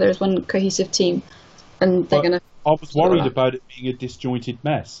come together as one cohesive team, and they're going to. I was worried about it being a disjointed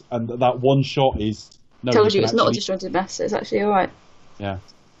mess, and that one shot is. No, tells you it's not a disjointed mess. It's actually all right. Yeah.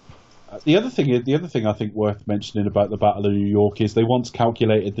 The other thing I think worth mentioning about the Battle of New York is they once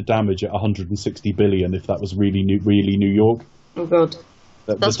calculated the damage at 160 billion. If that was really New York. Oh God.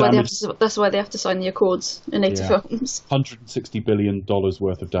 That's why they have to sign the accords in later films. $160 billion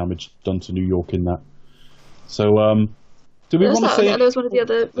worth of damage done to New York in that. So, do we want to say? Was one of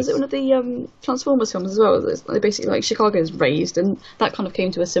the Transformers films as well? They basically Chicago's razed, and that kind of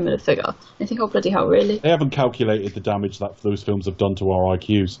came to a similar figure. And you think, oh bloody hell, really? They haven't calculated the damage that those films have done to our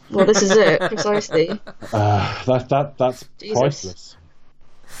IQs. Well, this is it precisely. That's priceless.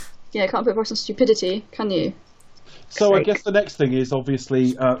 Yeah, can't put a price on stupidity, can you? So I guess the next thing is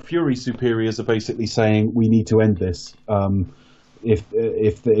obviously Fury superiors are basically saying we need to end this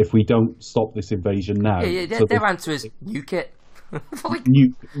if we don't stop this invasion now. Their answer is nuke it.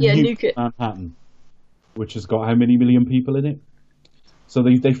 Nuke it. Manhattan, which has got how many million people in it? So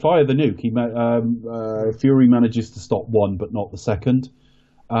they fire the nuke. Fury manages to stop one, but not the second,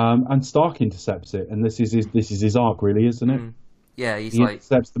 and Stark intercepts it. And this is his arc, really, isn't it? Yeah, he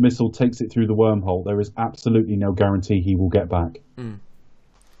intercepts the missile, takes it through the wormhole. There is absolutely no guarantee he will get back.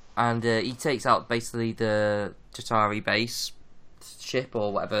 And he takes out basically the Chitauri base ship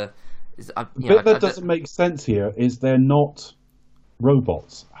or whatever. That doesn't make sense here is they're not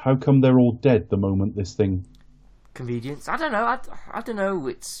robots. How come they're all dead the moment this thing... Convenience? I don't know. I don't know.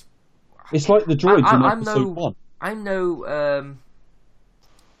 It's like the droids in episode 1. I'm no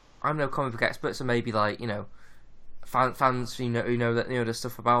comic book expert, so maybe fans who know the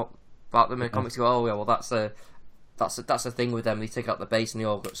stuff about them in comics go, oh yeah, well that's a thing with them. They take out the base and they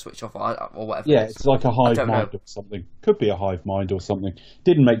all got switch off or whatever. Yeah, it's like a hive mind or something. Could be a hive mind or something.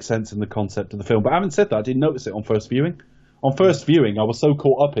 Didn't make sense in the concept of the film. But having said that, I didn't notice it on first viewing. On first viewing, I was so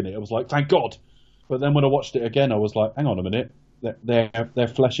caught up in it. I was like, thank God. But then when I watched it again, I was like, hang on a minute. They're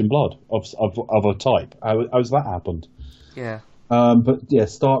flesh and blood of a type. How's that happened? Yeah. But yeah,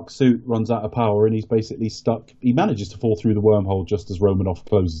 Stark's suit runs out of power and he's basically stuck. He manages to fall through the wormhole just as Romanoff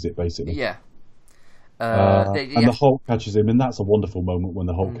closes it, basically. Yeah. And the Hulk catches him, and that's a wonderful moment when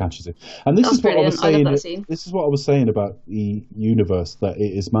the Hulk catches him. And this That's is what I was brilliant. I saying. love that scene. This is what I was saying about the universe, that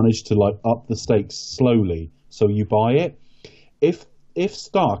it has managed to like up the stakes slowly, so you buy it. If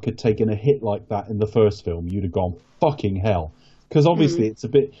Stark had taken a hit like that in the first film, you'd have gone fucking hell. Because obviously it's a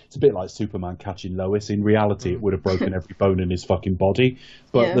bit like Superman catching Lois. In reality, it would have broken every bone in his fucking body.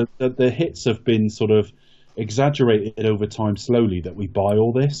 But the hits have been sort of exaggerated over time slowly that we buy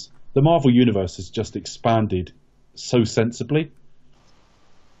all this. The Marvel Universe has just expanded so sensibly.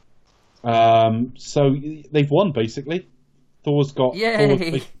 So they've won, basically. Thor's got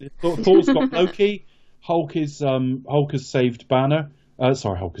Loki. Hulk has saved Banner.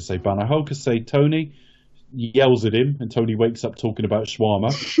 Hulk has saved Banner. Hulk has saved Tony. Yells at him, and Tony wakes up talking about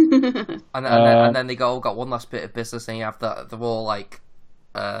shawarma. and then they all got one last bit of business, and you have that they're all like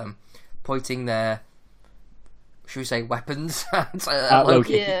pointing their, should we say, weapons at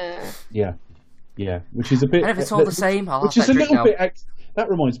Loki. Yeah, which is a bit. And if it's all the same, which is a little bit. That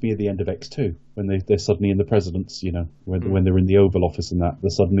reminds me of the end of X2 when they're suddenly in the president's, when they're in the Oval Office and that they're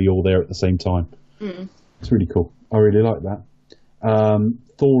suddenly all there at the same time. It's really cool. I really like that.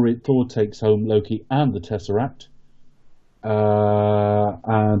 Thor takes home Loki and the Tesseract,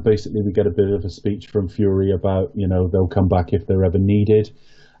 and basically we get a bit of a speech from Fury about they'll come back if they're ever needed,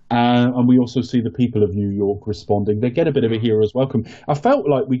 and we also see the people of New York responding. They get a bit of a hero's welcome. I felt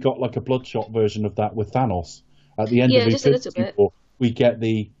like we got like a Bloodshot version of that with Thanos at the end of just a little bit. We get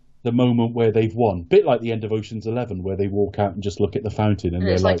the moment where they've won, bit like the end of Ocean's 11 where they walk out and just look at the fountain and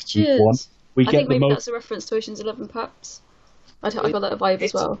they're like, cheers. Won. I think maybe that's a reference to Ocean's 11, perhaps. I got that vibe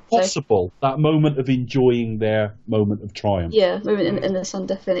as well. It's possible, that moment of enjoying their moment of triumph. Yeah, moment in the sun,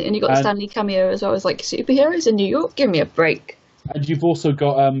 definitely. And you got the Stan Lee cameo as well. It's like, superheroes in New York? Give me a break. And you've also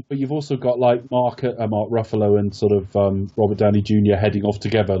got like Mark Ruffalo and sort of Robert Downey Jr. heading off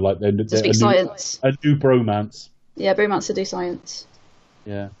together, like they're science. A new bromance. Yeah, bromance to do science.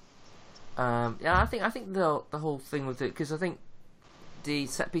 Yeah. I think the whole thing with it, because I think the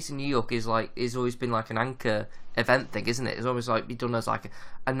set piece in New York is always been like an anchor event thing, isn't it? It's always like be done as like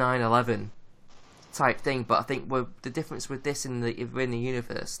a 9/11 type thing. But I think the difference with this in the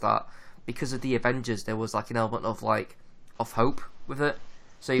universe, that because of the Avengers, there was like an element of hope with it.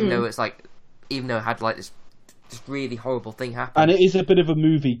 So even though it had like this really horrible thing happen, and it is a bit of a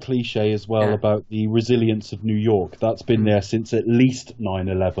movie cliche as well about the resilience of New York. That's been there since at least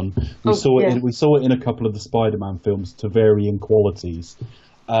 9/11. We saw it in a couple of the Spider-Man films to varying qualities.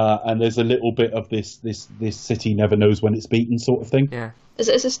 And there's a little bit of this city never knows when it's beaten sort of thing. Yeah, it's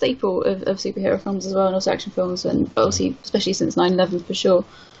a staple of superhero films as well, and also action films, and obviously especially since 9/11 for sure.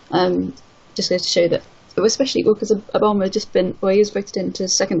 Just goes to show that, especially because Obama had just been, he was voted into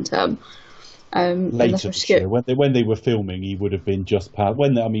his second term. Later this year, when they were filming, he would have been just past.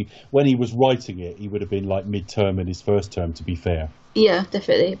 When he was writing it, he would have been like mid-term in his first term. To be fair. Yeah,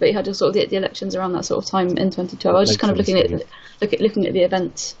 definitely. But he had sort of the elections around that sort of time in 2012. I was just kind of looking at the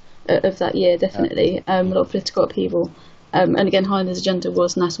events of that year. Definitely, a lot of political upheaval. And again, high on his agenda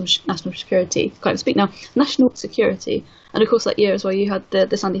was national security. Can't speak now. National security. And of course, that year as well, you had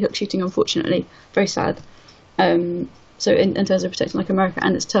the Sandy Hook shooting. Unfortunately, very sad. So in terms of protecting America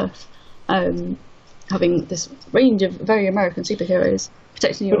and its turf. Having this range of very American superheroes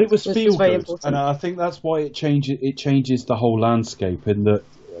protecting you, but it was feel very good, important. and I think that's why it changes the whole landscape. In that,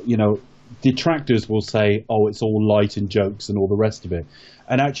 detractors will say, "Oh, it's all light and jokes and all the rest of it,"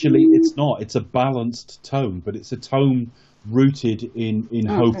 and actually, it's not. It's a balanced tone, but it's a tone rooted in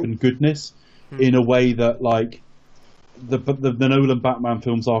hope and goodness, in a way that like the Nolan Batman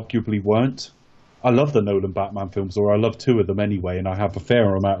films arguably weren't. I love the Nolan Batman films, or I love two of them anyway, and I have a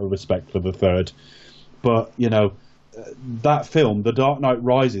fair amount of respect for the third. But, that film, The Dark Knight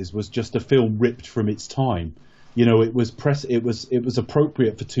Rises, was just a film ripped from its time. It was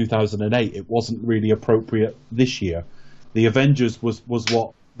appropriate for 2008. It wasn't really appropriate this year. The Avengers was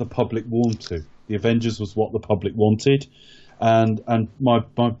what the public warmed to. The Avengers was what the public wanted, and my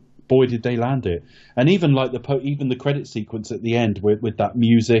boy did they land it. And even like even the credit sequence at the end with that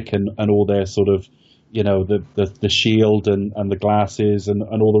music and all their sort of the shield and the glasses and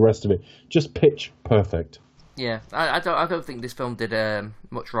all the rest of it, just pitch perfect. Yeah, I don't think this film did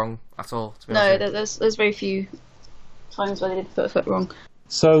much wrong at all, to be honest. No, there's very few times where they did put a foot wrong.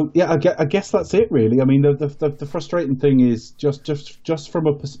 So yeah, I guess that's it really. I mean, the frustrating thing is just from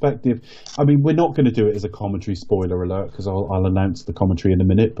a perspective. I mean, we're not going to do it as a commentary. Spoiler alert, because I'll announce the commentary in a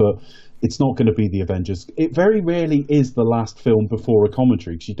minute. But it's not going to be the Avengers. It very rarely is the last film before a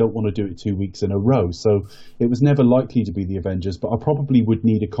commentary, because you don't want to do it 2 weeks in a row. So it was never likely to be the Avengers. But I probably would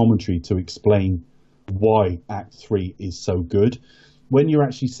need a commentary to explain why Act 3 is so good. when you're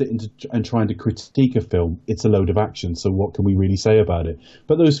actually sitting and trying to critique a film, it's a load of action. So what can we really say about it?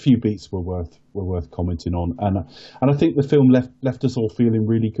 But those few beats were worth commenting on, and I think the film left us all feeling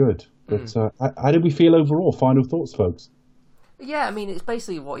really good. But how did we feel overall? Final thoughts, folks? Yeah, I mean, it's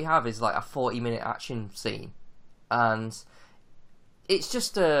basically what you have is like a 40-minute action scene, and it's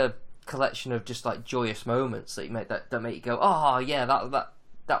just a collection of just like joyous moments that make you go, oh yeah,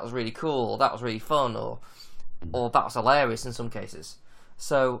 that was really cool, that was really fun, or that was hilarious in some cases.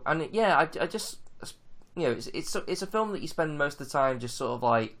 So, and yeah, I just, you know, it's a film that you spend most of the time just sort of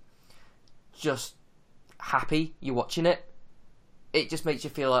like just happy you're watching it. It just makes you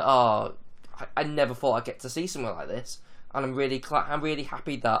feel like, oh, I never thought I'd get to see something like this, and I'm really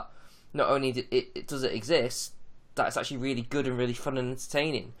happy that not only does it exist, that it's actually really good and really fun and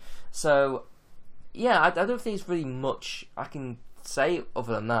entertaining. So, yeah, I don't think it's really much I can say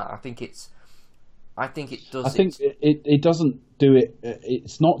other than that. I think it does. I think it doesn't do it.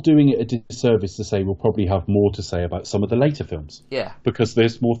 It's not doing it a disservice to say we'll probably have more to say about some of the later films. Yeah, because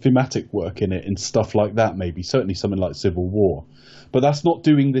there's more thematic work in it and stuff like that. Maybe certainly something like Civil War, but that's not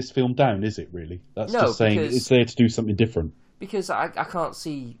doing this film down, is it? Really, that's just saying it's there to do something different. Because I can't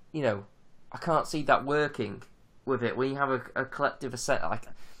see, you know, I can't see that working with it when you have a collective set like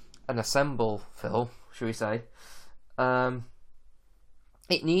an ensemble film, should we say?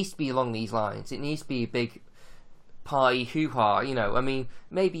 It needs to be along these lines. It needs to be a big party hoo-ha, you know. I mean,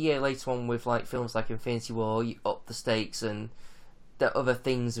 maybe later on with like films like Infinity War, you up the stakes and there are other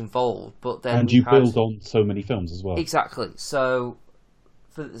things involved. But then you build on so many films as well. Exactly. So,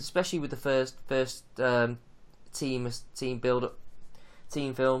 especially with the first team build-up,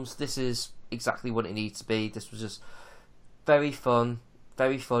 team films, this is exactly what it needs to be. This was just very fun,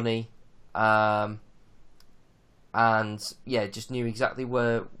 very funny. And yeah, just knew exactly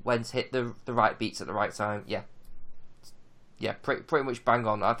when to hit the right beats at the right time. Yeah, pretty much bang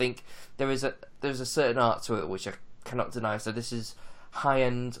on. I think there's a certain art to it which I cannot deny. So this is high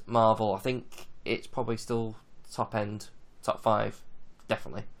end Marvel. I think it's probably still top end, top 5,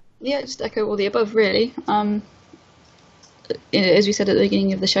 definitely. Yeah, just echo all the above, really. As we said at the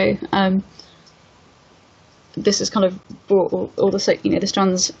beginning of the show, this has kind of brought all the, you know, the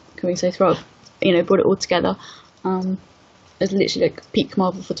strands, can we say, throughout, you know, brought it all together. It's literally like peak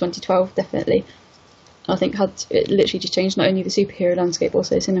Marvel for 2012, definitely. I think it literally just changed not only the superhero landscape,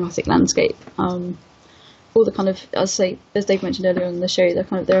 also the cinematic landscape. All the kind of, as Dave mentioned earlier on the show,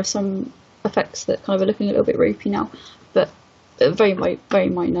 there are some effects that kind of are looking a little bit ropey now, but very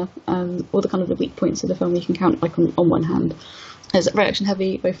minor. All the kind of the weak points of the film you can count like on one hand. It's very action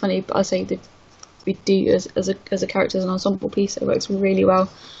heavy, very funny, but I say that we do as a character, as an ensemble piece, it works really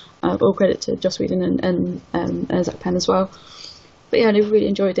well. All credit to Joss Whedon and Zach Penn as well. But yeah, I really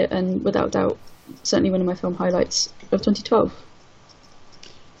enjoyed it, and without doubt, certainly one of my film highlights of 2012.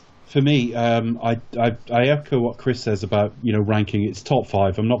 For me, I echo what Chris says about, you know, ranking its top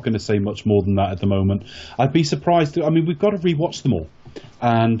 5. I'm not going to say much more than that at the moment. I'd be surprised. I mean, we've got to rewatch them all,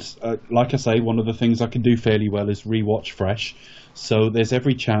 and like I say, one of the things I can do fairly well is rewatch fresh. So there's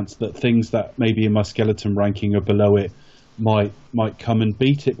every chance that things that maybe in my skeleton ranking are below it might come and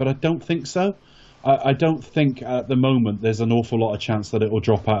beat it, but I don't think so. I don't think at the moment there's an awful lot of chance that it will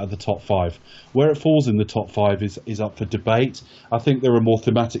drop out of the top 5. Where it falls in the top 5 is up for debate. I think there are more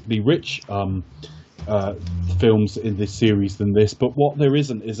thematically rich films in this series than this, but what there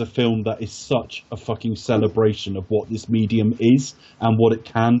isn't is a film that is such a fucking celebration of what this medium is and what it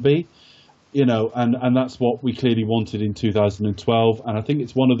can be. You know, and that's what we clearly wanted in 2012, and I think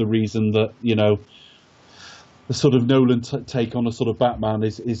it's one of the reasons that, you know, the sort of Nolan take on a sort of Batman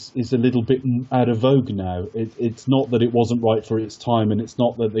is a little bit out of vogue now. It's not that it wasn't right for its time, and it's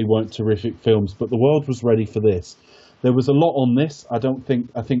not that they weren't terrific films, but the world was ready for this. There was a lot on this. I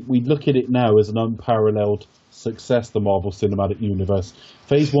think we look at it now as an unparalleled success, the Marvel Cinematic Universe.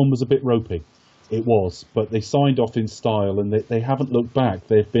 Phase 1 was a bit ropey. It was, but they signed off in style, and they haven't looked back.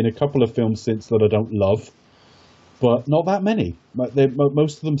 There have been a couple of films since that I don't love, but not that many.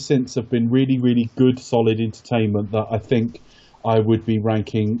 Most of them since have been really, really good, solid entertainment that I think I would be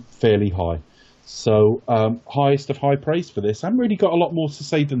ranking fairly high. So, highest of high praise for this. I haven't really got a lot more to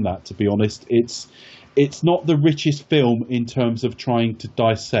say than that, to be honest. It's not the richest film in terms of trying to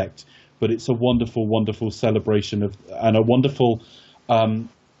dissect, but it's a wonderful, wonderful celebration of, and a wonderful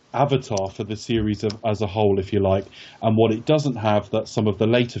avatar for the series as a whole, if you like. And what it doesn't have that some of the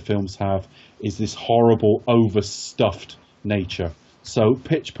later films have is this horrible, overstuffed nature. So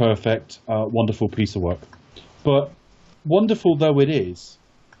pitch perfect, wonderful piece of work. But wonderful though it is,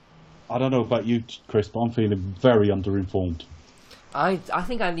 I don't know about you, Chris, but I'm feeling very underinformed. I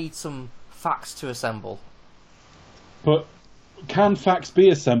think I need some facts to assemble. But Can facts be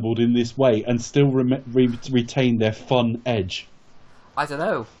assembled in this way and still retain their fun edge? I don't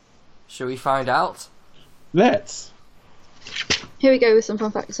know. Shall we find out? Let's. Here we go with some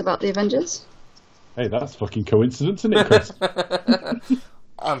fun facts about the Avengers. Hey, that's fucking coincidence, isn't it, Chris?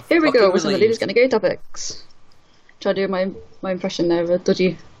 Here we go fucking with some of the relieved. Leaders Gonna Go topics. Try to do my impression there of a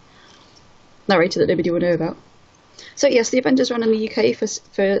dodgy narrator that nobody will know about. So yes, the Avengers ran in the UK for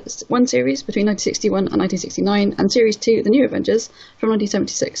one series between 1961 and 1969, and Series 2, The New Avengers, from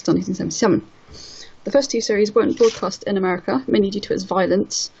 1976 to 1977. The first two series weren't broadcast in America, mainly due to its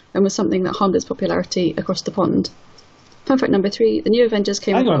violence, and was something that harmed its popularity across the pond. Fun fact number 3, The New Avengers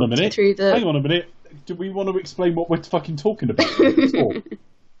came Hang about on a minute. through the... Hang on a minute. Do we want to explain what we're fucking talking about?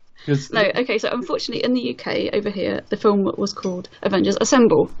 No, okay, so unfortunately in the UK, over here, the film was called Avengers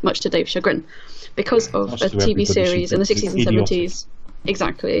Assemble, much to Dave's chagrin, because of Much a to TV everybody's series in the chagrin. 60s and Idiotic. 70s.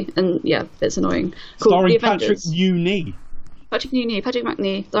 Exactly, and yeah, it's annoying. Called Starring The Patrick Avengers. Uni. Patrick Newny, Patrick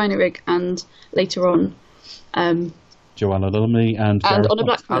McNee, Diana Rigg, and later on, Joanna Lumley and Gareth Honor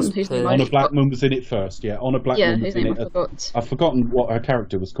Knox. Blackman, whose name Honor I Blackman was in it first, yeah. Honor Blackman yeah, was whose in name I it. forgot. I've forgotten what her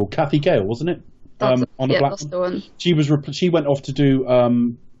character was called. Kathy Gale, wasn't it? That's, Honor yeah, Blackman. that's the one. She was she went off to do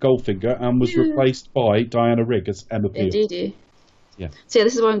Goldfinger and was replaced by Diana Rigg as Emma Peel. Indeedy. Yeah. So yeah,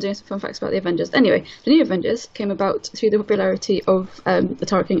 this is why I'm doing some fun facts about the Avengers. Anyway, the New Avengers came about through the popularity of the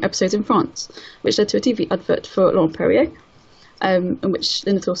Tower King episodes in France, which led to a TV advert for Laurent Perrier, in which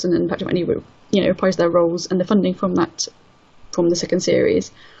Linda Thorson and Patrick McNee reprised their roles, and the funding from the second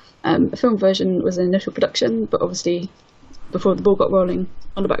series. A film version was an initial production, but obviously before the ball got rolling,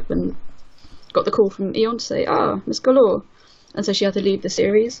 Honor Blackman got the call from Eon to say, Miss Galore, and so she had to leave the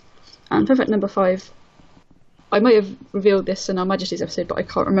series. And fun fact number 5, I might have revealed this in Our Majesty's episode, but I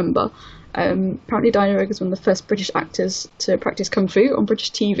can't remember. Apparently Diana Rigg was one of the first British actors to practice Kung Fu on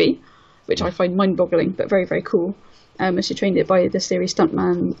British TV, which I find mind-boggling, but very, very cool. And she trained it by the series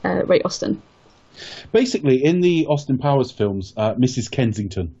stuntman Ray Austin. Basically, in the Austin Powers films, Mrs.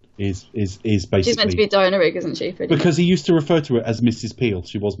 Kensington is basically... She's meant to be Diana Rigg, isn't she? Pretty Because he used to refer to it as Mrs. Peel.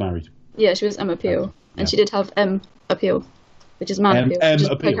 She was married. Yeah, she was Emma Peel, and Yeah. she did have M Appeal, which is man appeal. M Which is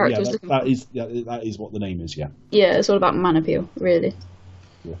Appeal, her character yeah, was looking for. that is what the name is, yeah. Yeah, it's all about man appeal, really.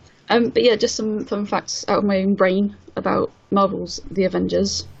 Yeah. But yeah, just some fun facts out of my own brain about Marvel's The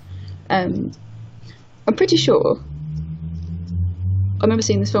Avengers. I'm pretty sure. I remember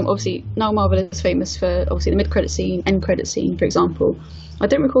seeing this film. Obviously, now Marvel is famous for obviously the mid-credit scene, end-credit scene, for example. I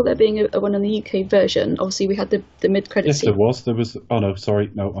don't recall there being a one in the UK version. Obviously, we had the mid-credit Yes, scene. there was. There was. Oh no,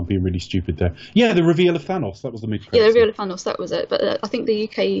 sorry, no, I'm being really stupid there. Yeah, the reveal of Thanos. That was the mid-credit. Yeah, the scene. real Thanos, that was it. But I think the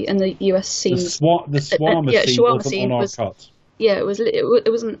UK and the US The scenes. Shawarma yeah, scene shawarma wasn't scene on our was- cut. Yeah, it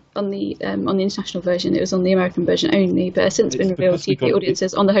wasn't on the international version. It was on the American version only. But it's since been It's revealed because we to got UK it-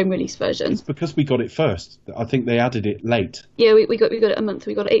 audiences on the home release version. It's because we got it first. I think they added it late. Yeah, we got it a month.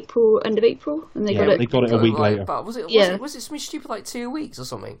 We got it end of April, and they Yeah, got it. they got it a week Like, later. but was it Yeah. something stupid like 2 weeks or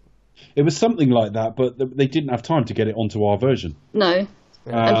something? It was something like that, but they didn't have time to get it onto our version No,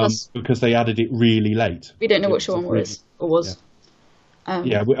 and plus because they added it really late. we don't know what It was Shawarma really- is or was.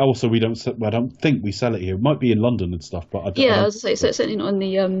 Yeah. We don't. I don't think we sell it here. It might be in London and stuff, but I don't, I Yeah, don't I was to say, so it's certainly not in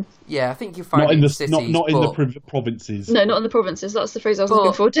the Yeah, I think you find not it in the cities, not in the but provinces. no, not in the provinces. That's the phrase I was Well,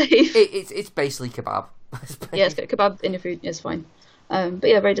 looking for, Dave. it's basically kebab. Yeah, it's got kebab in your food. It's fine. But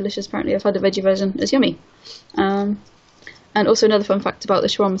yeah, very delicious. Apparently, I've had the veggie version. It's yummy. And also another fun fact about the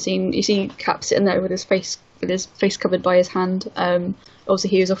shawarma scene: you see Cap sitting there with his face covered by his hand. Obviously,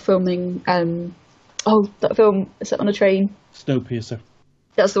 he was off filming. That film set on a train. Snowpiercer.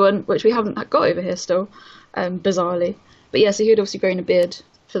 That's the one which we haven't got over here still, bizarrely. But yeah, so he had obviously grown a beard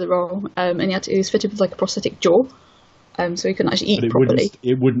for the role, and he was fitted with like a prosthetic jaw, so he couldn't actually eat But it properly.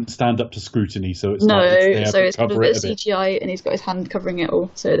 wouldn't stand up to scrutiny, so it's No, like it's there so to it's kind of a cover bit it of a bit. CGI, and he's got his hand covering it all,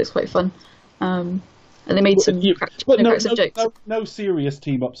 so it looks quite fun. And they made some some jokes. No serious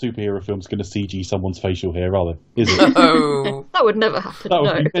team up superhero film's going to CG someone's facial hair, are they? Is it? Oh, That would never happen. That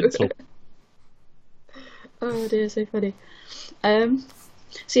would no. be mental. Oh dear, so funny.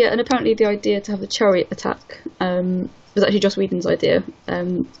 So yeah, and apparently the idea to have the chariot attack was actually Joss Whedon's idea.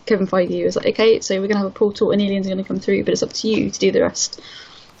 Kevin Feige was like, okay, so we're going to have a portal and aliens are going to come through, but it's up to you to do the rest.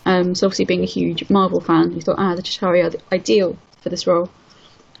 So obviously being a huge Marvel fan, he thought, the chariot are ideal for this role.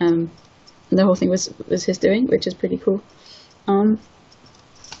 And the whole thing was his doing, which is pretty cool. Yeah,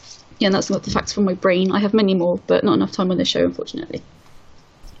 and that's not the facts from my brain. I have many more, but not enough time on this show, unfortunately.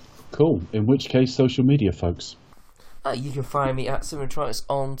 Cool. In which case, social media, folks. you can find me at Cinematronics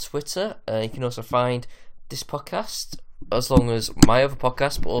on Twitter. You can also find this podcast, as long as my other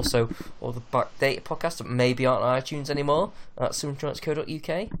podcast, but also all the backdate podcasts that maybe aren't on iTunes anymore, at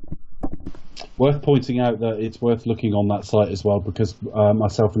cinematronics.co.uk. Worth pointing out that it's worth looking on that site as well, because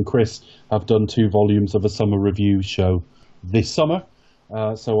myself and Chris have done 2 volumes of a summer review show this summer.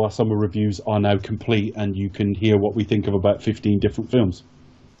 So our summer reviews are now complete, and you can hear what we think of about 15 different films.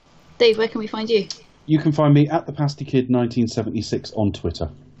 Dave, where can we find you? You can find me at the Pasty Kid 1976 on Twitter.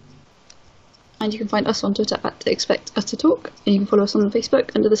 And you can find us on Twitter at Expect Us to Talk, and you can follow us on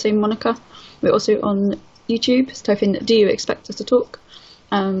Facebook under the same moniker. We're also on YouTube, so type in Do You Expect Us to Talk?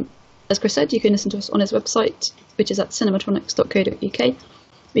 As Chris said, you can listen to us on his website, which is at cinematronics.co.uk.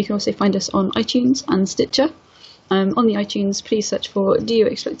 You can also find us on iTunes and Stitcher. On the iTunes, please search for Do You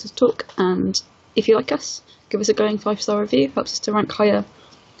Expect Us to Talk? And if you like us, give us a glowing 5-star review. Helps us to rank higher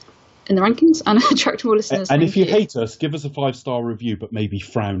in the rankings and attract more listeners. And if you hate us, give us a 5-star review, but maybe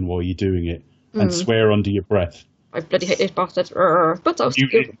frown while you're doing it and swear under your breath. I bloody hate those bastards. But I'll still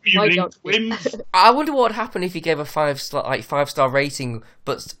give I wonder what would happen if you gave a 5-star rating,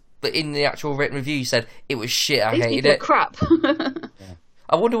 but in the actual written review you said it was shit. I hated it. Crap.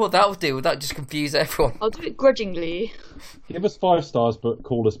 I wonder what that would do. Would that just confuse everyone? I'll do it grudgingly. Give us 5 stars, but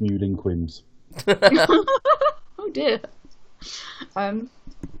call us Mewling Quims. Oh dear.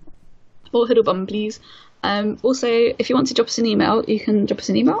 Or Hiddlebum, please. Also, if you want to drop us an email, you can drop us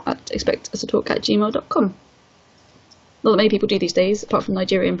an email at expectustotalk@gmail.com. Not that many people do these days, apart from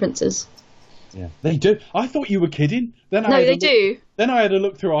Nigerian princes. Yeah, they do. I thought you were kidding. Then they do. Then I had a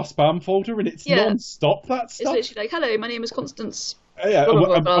look through our spam folder, and it's non-stop, that stuff. It's literally like, hello, my name is Constance. Yeah, blah,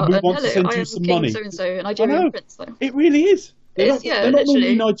 blah, blah, and we and want to hello, send I you am some King money. So-and-so, a Nigerian prince, though. It really is. They're not literally.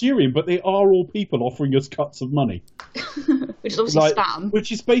 only Nigerian, but they are all people offering us cuts of money. Which is obviously spam.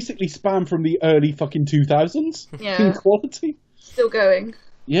 Which is basically spam from the early fucking 2000s in quality. Still going.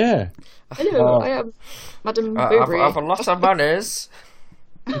 Yeah. Hello, I am Madam Bovary. I've a lot of monies.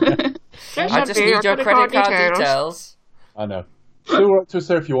 I just need your credit card details. I know. Still write to us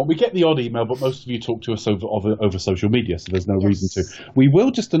there if you want. We get the odd email, but most of you talk to us over social media, so there's no reason to. We will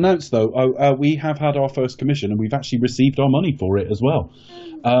just announce, though, we have had our first commission, and we've actually received our money for it as well.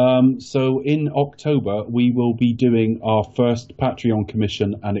 So in October, we will be doing our first Patreon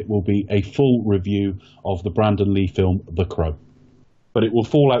commission, and it will be a full review of the Brandon Lee film, The Crow. But it will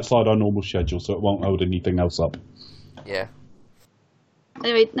fall outside our normal schedule, so it won't hold anything else up. Yeah.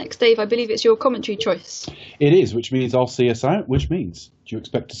 Anyway, next, Dave, I believe it's your commentary choice. It is, which means I'll see us out, which means Do You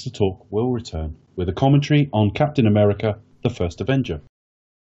Expect Us to Talk will return with a commentary on Captain America, The First Avenger.